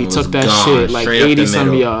middle. He took that shit like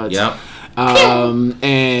 80-some yards. Yep.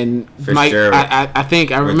 And Mike, I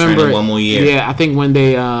think I remember. One more year. Yeah, I think when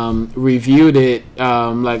they reviewed it,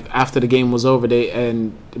 like after the game was over,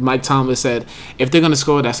 Mike Tomlin said, if they're gonna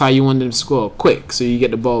score, that's how you want them to score, quick, so you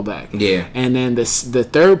get the ball back. Yeah. And then the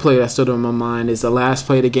third play that stood on my mind is the last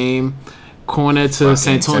play of the game. Corner to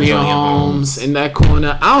Santonio Holmes in that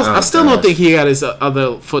corner. I still don't think he got his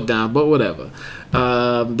other foot down, but whatever.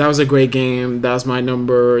 That was a great game. That was my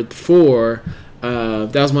number 4.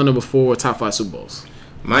 That was my number 4 top 5 Super Bowls.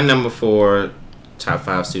 My number 4 top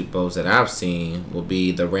 5 Super Bowls that I've seen will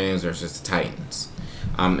be the Rams versus the Titans.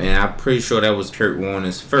 And I'm pretty sure that was Kurt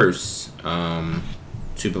Warner's first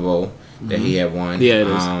Super Bowl that he had won. Yeah, it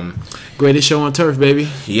is. Greatest show on turf, baby.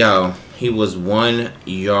 Yo. He was 1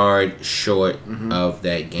 yard short of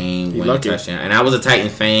that game winning touchdown. And I was a Titan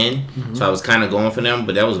fan, so I was kind of going for them,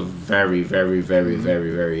 but that was a very, very, very,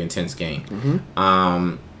 very, very intense game.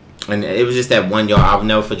 And it was just that 1 yard. I'll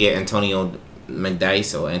never forget Antonio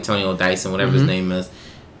Dyson, whatever his name is,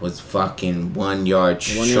 was fucking 1 yard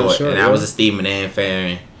short. And I was a Steve McNair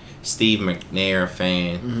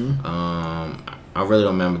fan. I really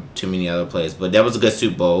don't remember too many other players, but that was a good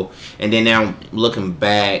Super Bowl. And then now looking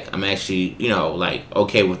back, I'm actually,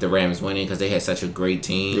 okay with the Rams winning because they had such a great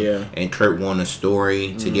team. Yeah. And Kurt Warner's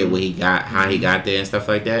story to get what he got, how he got there and stuff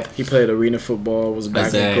like that. He played arena football, was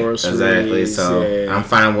back in groceries. Exactly. So I'm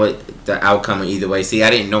fine with the outcome either way. See, I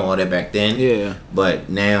didn't know all that back then. Yeah. But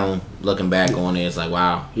now looking back on it, it's like,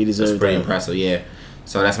 wow. He deserves it. It's pretty impressive, yeah.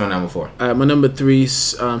 So that's my number 4. My number 3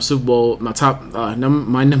 Super Bowl. My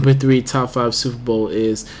number 3 top 5 Super Bowl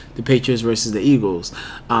is the Patriots versus the Eagles.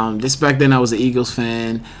 This back then I was an Eagles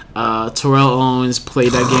fan. Terrell Owens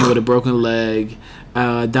played that game with a broken leg.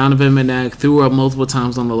 Donovan McNabb threw up multiple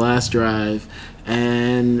times on the last drive,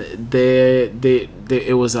 and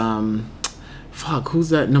it was who's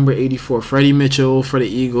that number 84? Freddie Mitchell for the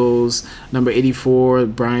Eagles. Number 84,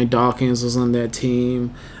 Brian Dawkins was on that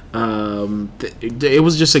team. It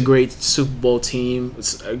was just a great Super Bowl team.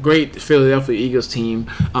 It's a great Philadelphia Eagles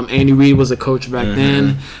team. Andy Reid was a coach back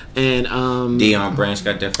then, and Deion Branch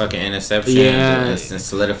got that fucking interception. Yeah, and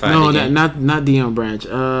solidified. No, not Deion Branch.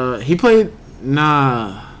 He played.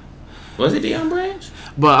 Was it Deion Branch?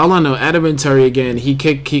 But all I know, Adam Vinatieri again. He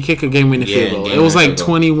kicked a game-winning field goal. It was like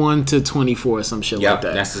 21-24 or some shit like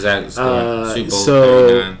that. That's exactly Super Bowl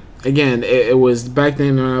 39. again, it was back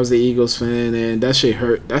then when I was the Eagles fan, and that shit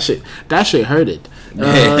hurt. That shit hurted.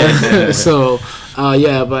 So,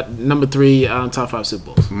 yeah, but number 3, top 5 Super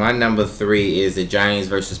Bowls. My number 3 is the Giants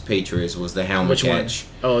versus Patriots. Was the helmet catch?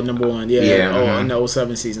 One? Oh, number 1. Yeah. Yeah. In the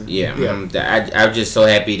 07 season. Yeah. I'm just so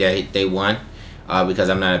happy that they won because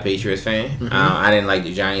I'm not a Patriots fan. I didn't like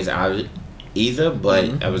the Giants either,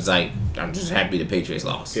 but I was like, I'm just happy the Patriots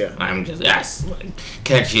lost. Yeah. I'm just, yes,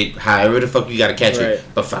 catch it however the fuck you gotta catch Right. it,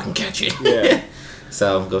 but fucking catch it. Yeah.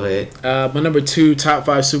 So, go ahead. My number 2 top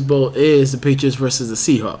 5 Super Bowl is the Patriots versus the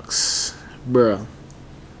Seahawks. Bro,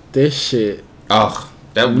 this shit. Oh,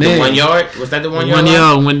 the 1 yard? Was that the 1 yard? 1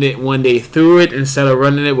 yard when they threw it instead of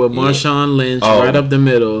running it with Marshawn Lynch right up the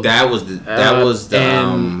middle. That was the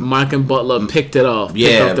and Malcolm Butler picked it off.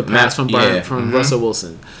 Picked off the pass from Russell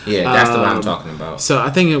Wilson. Yeah, that's the one I'm talking about. So I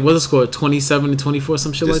think it was a score 27-24,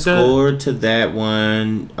 some shit like that. The score to that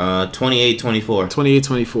one 28-24.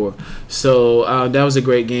 28-24. So that was a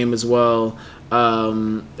great game as well.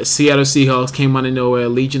 Seattle Seahawks came out of nowhere,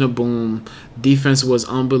 Legion of Boom. Defense was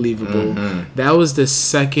unbelievable. That was the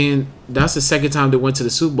second. That's the second time they went to the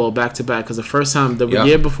Super Bowl back to back. Because the first time, the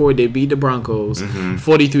year before, they beat the Broncos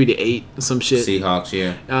 43-8, some shit. Seahawks,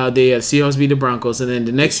 yeah. Seahawks beat the Broncos, and then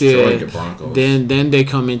the next year, then they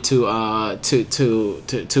come into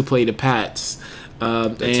to play the Pats.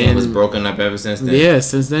 The team was broken up ever since then. Yeah,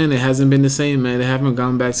 since then it hasn't been the same, man. They haven't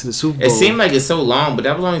gone back to the Super Bowl. It seemed like it's so long, but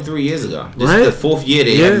that was only 3 years ago. This right? is the 4th year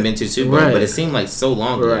they haven't been to the Super Bowl, but it seemed like so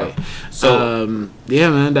long ago. Right. So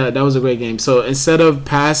yeah, man, that was a great game. So instead of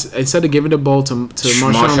giving the ball to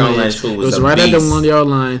Marshawn Lynch, it was right at the 1 yard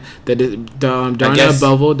line that Darnell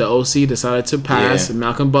Bevell, the OC, decided to pass. And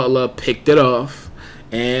Malcolm Butler picked it off,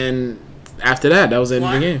 and after that was the end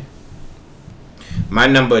of the game. My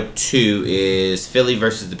number 2 is Philly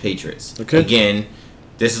versus the Patriots. Okay. Again,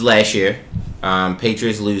 this is last year.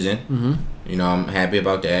 Patriots losing. You know, I'm happy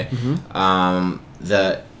about that.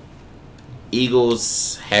 The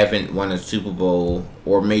Eagles haven't won a Super Bowl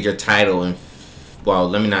or major title in, well,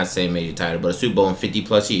 let me not say major title, but a Super Bowl in 50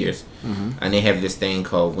 plus years. And they have this thing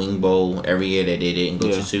called Wing Bowl every year that they didn't go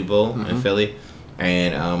to the Super Bowl in Philly.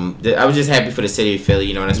 And I was just happy for the city of Philly.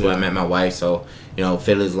 You know, that's where I met my wife. So, you know,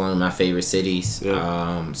 Philly is one of my favorite cities.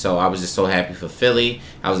 Yeah. So I was just so happy for Philly.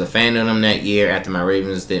 I was a fan of them that year after my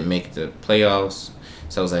Ravens didn't make the playoffs.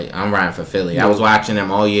 So I was like, I'm riding for Philly. I was watching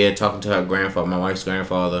them all year, talking to her grandfather, my wife's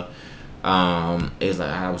grandfather. It was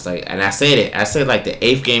like, I was like, and I said like the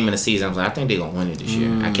 8th game in the season. I was like, I think they're gonna win it this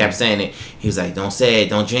year. I kept saying it. He was like, don't say it,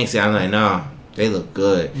 don't jinx it. I'm like, no, they look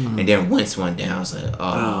good. And then Wentz went down. I was like,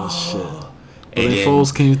 oh shit. And then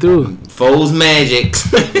Foles came through. Foles magic.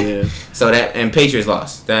 Yeah. So and Patriots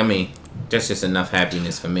lost. I mean, that's just enough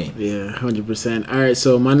happiness for me. Yeah, 100%. All right,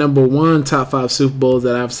 so my number 1 top 5 Super Bowls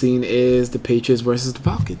that I've seen is the Patriots versus the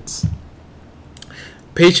Falcons.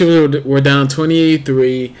 Patriots were down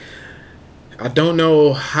 28-3. I don't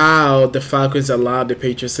know how the Falcons allowed the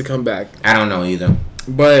Patriots to come back. I don't know either.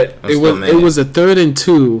 But it was a 3rd and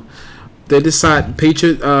 2. They decided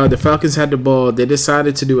the Falcons had the ball. They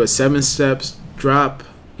decided to do a 7 steps drop,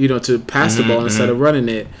 to pass the ball instead of running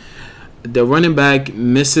it. The running back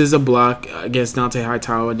misses a block against Dante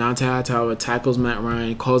Hightower. Dante Hightower tackles Matt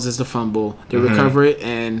Ryan, causes the fumble. They recover it,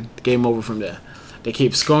 and game over from there. They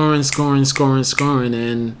keep scoring,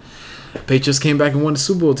 and Patriots came back and won the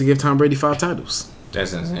Super Bowl to give Tom Brady 5 titles.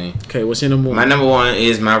 That's insane. Okay, what's your number 1? My number 1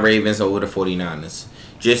 is my Ravens over the 49ers.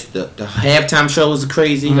 Just the halftime show was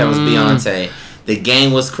crazy. That was Beyonce. The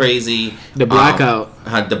game was crazy. The blackout.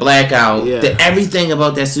 Yeah. Everything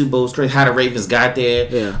about that Super Bowl was crazy. How the Ravens got there.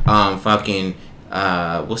 Yeah.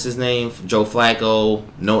 What's his name? Joe Flacco.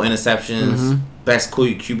 No interceptions. Best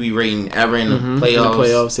QB rating ever in the playoffs. In the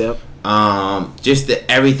playoffs, yep. Just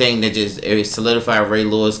everything that it solidified Ray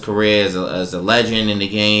Lewis' career as a legend in the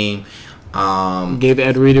game. Gave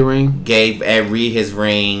Ed Reed a ring. Gave Ed Reed his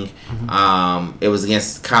ring. It was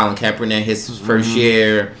against Colin Kaepernick his first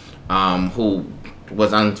year, who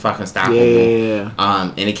was unfucking stoppable.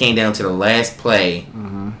 Yeah. And it came down to the last play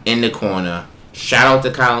in the corner. Shout out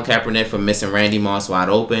to Colin Kaepernick for missing Randy Moss wide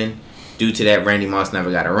open. Due to that, Randy Moss never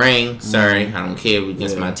got a ring. Sorry, I don't care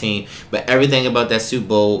against my team. But everything about that Super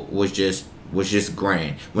Bowl was just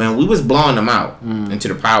grand. When we was blowing them out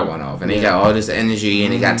until the power went off, and they got all this energy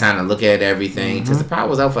and they got time to look at everything because the power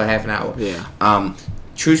was out for half an hour. Yeah. Not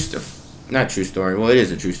true story. Well, it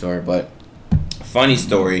is a true story, but funny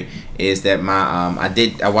story is that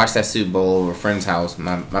I watched that Super Bowl over a friend's house.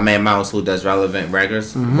 My man Mouse, who does Relevant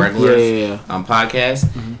Regulars podcast,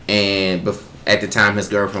 and at the time his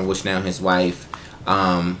girlfriend was now his wife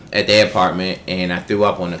at their apartment, and I threw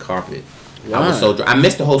up on the carpet. Wow. I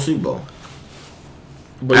missed the whole Super Bowl.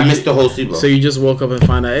 But I missed the whole Super Bowl. So you just woke up and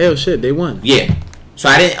found out, oh shit, they won. Yeah. So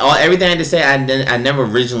I didn't. Everything I had to say, I never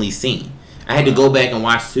originally seen. I had to go back and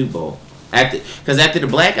watch the Super Bowl because after the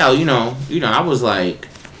blackout, I was like,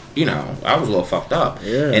 I was a little fucked up.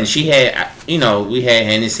 Yeah. And she had, we had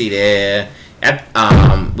Hennessy there. And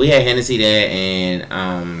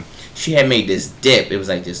she had made this dip. It was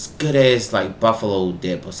like this good ass like buffalo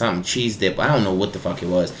dip or something, cheese dip. I don't know what the fuck it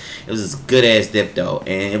was. It was this good ass dip though,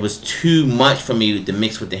 and it was too much for me to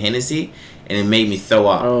mix with the Hennessy, and it made me throw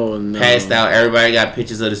up. Oh no! Passed out. Everybody got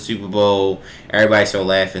pictures of the Super Bowl. Everybody started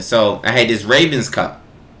laughing. So I had this Ravens cup,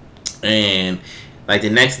 and like the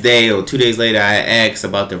next day or 2 days later, I asked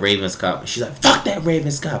about the Ravens cup. She's like, "Fuck that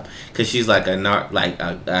Ravens cup," because she's like a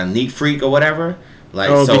neat freak or whatever. Like,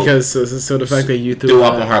 because the fact that you threw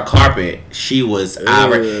up on her carpet, she was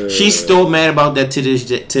irate. She's still mad about that to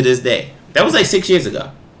this day. That was like 6 years ago.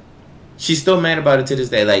 She's still mad about it to this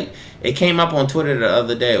day. Like, it came up on Twitter the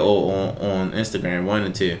other day or on Instagram, one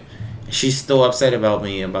or two. She's still upset about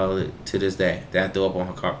me about it to this day. That I threw up on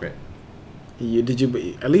her carpet. Did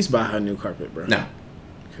you at least buy her new carpet, bro? No.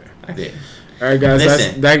 Okay. I did. All right, guys.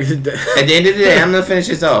 Listen, at the end of the day, I'm gonna finish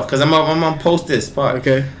this off because I'm gonna post this part.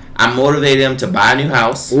 Okay. I motivated them to buy a new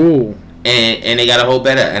house. Ooh. And they got a whole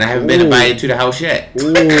better. And I haven't been invited to the house yet.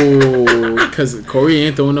 Ooh. Because Corey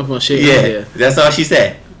ain't throwing up on shit over here. That's all she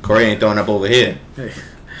said. Corey ain't throwing up over here. Hey.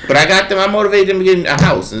 But I got them. I motivated them to get a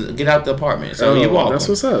house and get out the apartment. So you're welcome. That's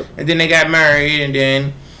what's up. And then they got married, and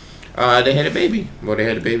then they had a baby. Well, they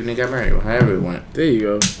had a baby and they got married. However it went. There you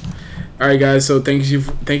go. All right, guys. So thank you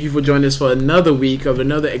for joining us for another week of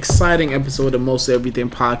another exciting episode of Most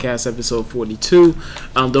Everything Podcast, episode 42.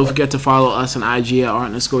 Don't forget to follow us on IG at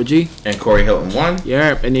art_G and Corey Hilton 1.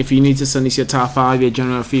 Yeah, and if you need to send us your top 5, your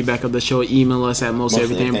general feedback of the show, email us at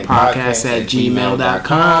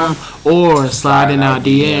mosteverythingpodcast@gmail.com or slide in our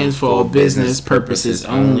DMs for business purposes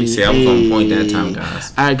only. See, I was on point that time,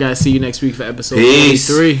 guys. All right, guys. See you next week for episode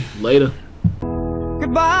 43. Later.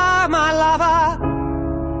 Goodbye, my lover.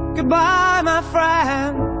 Goodbye, my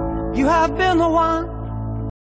friend. You have been the one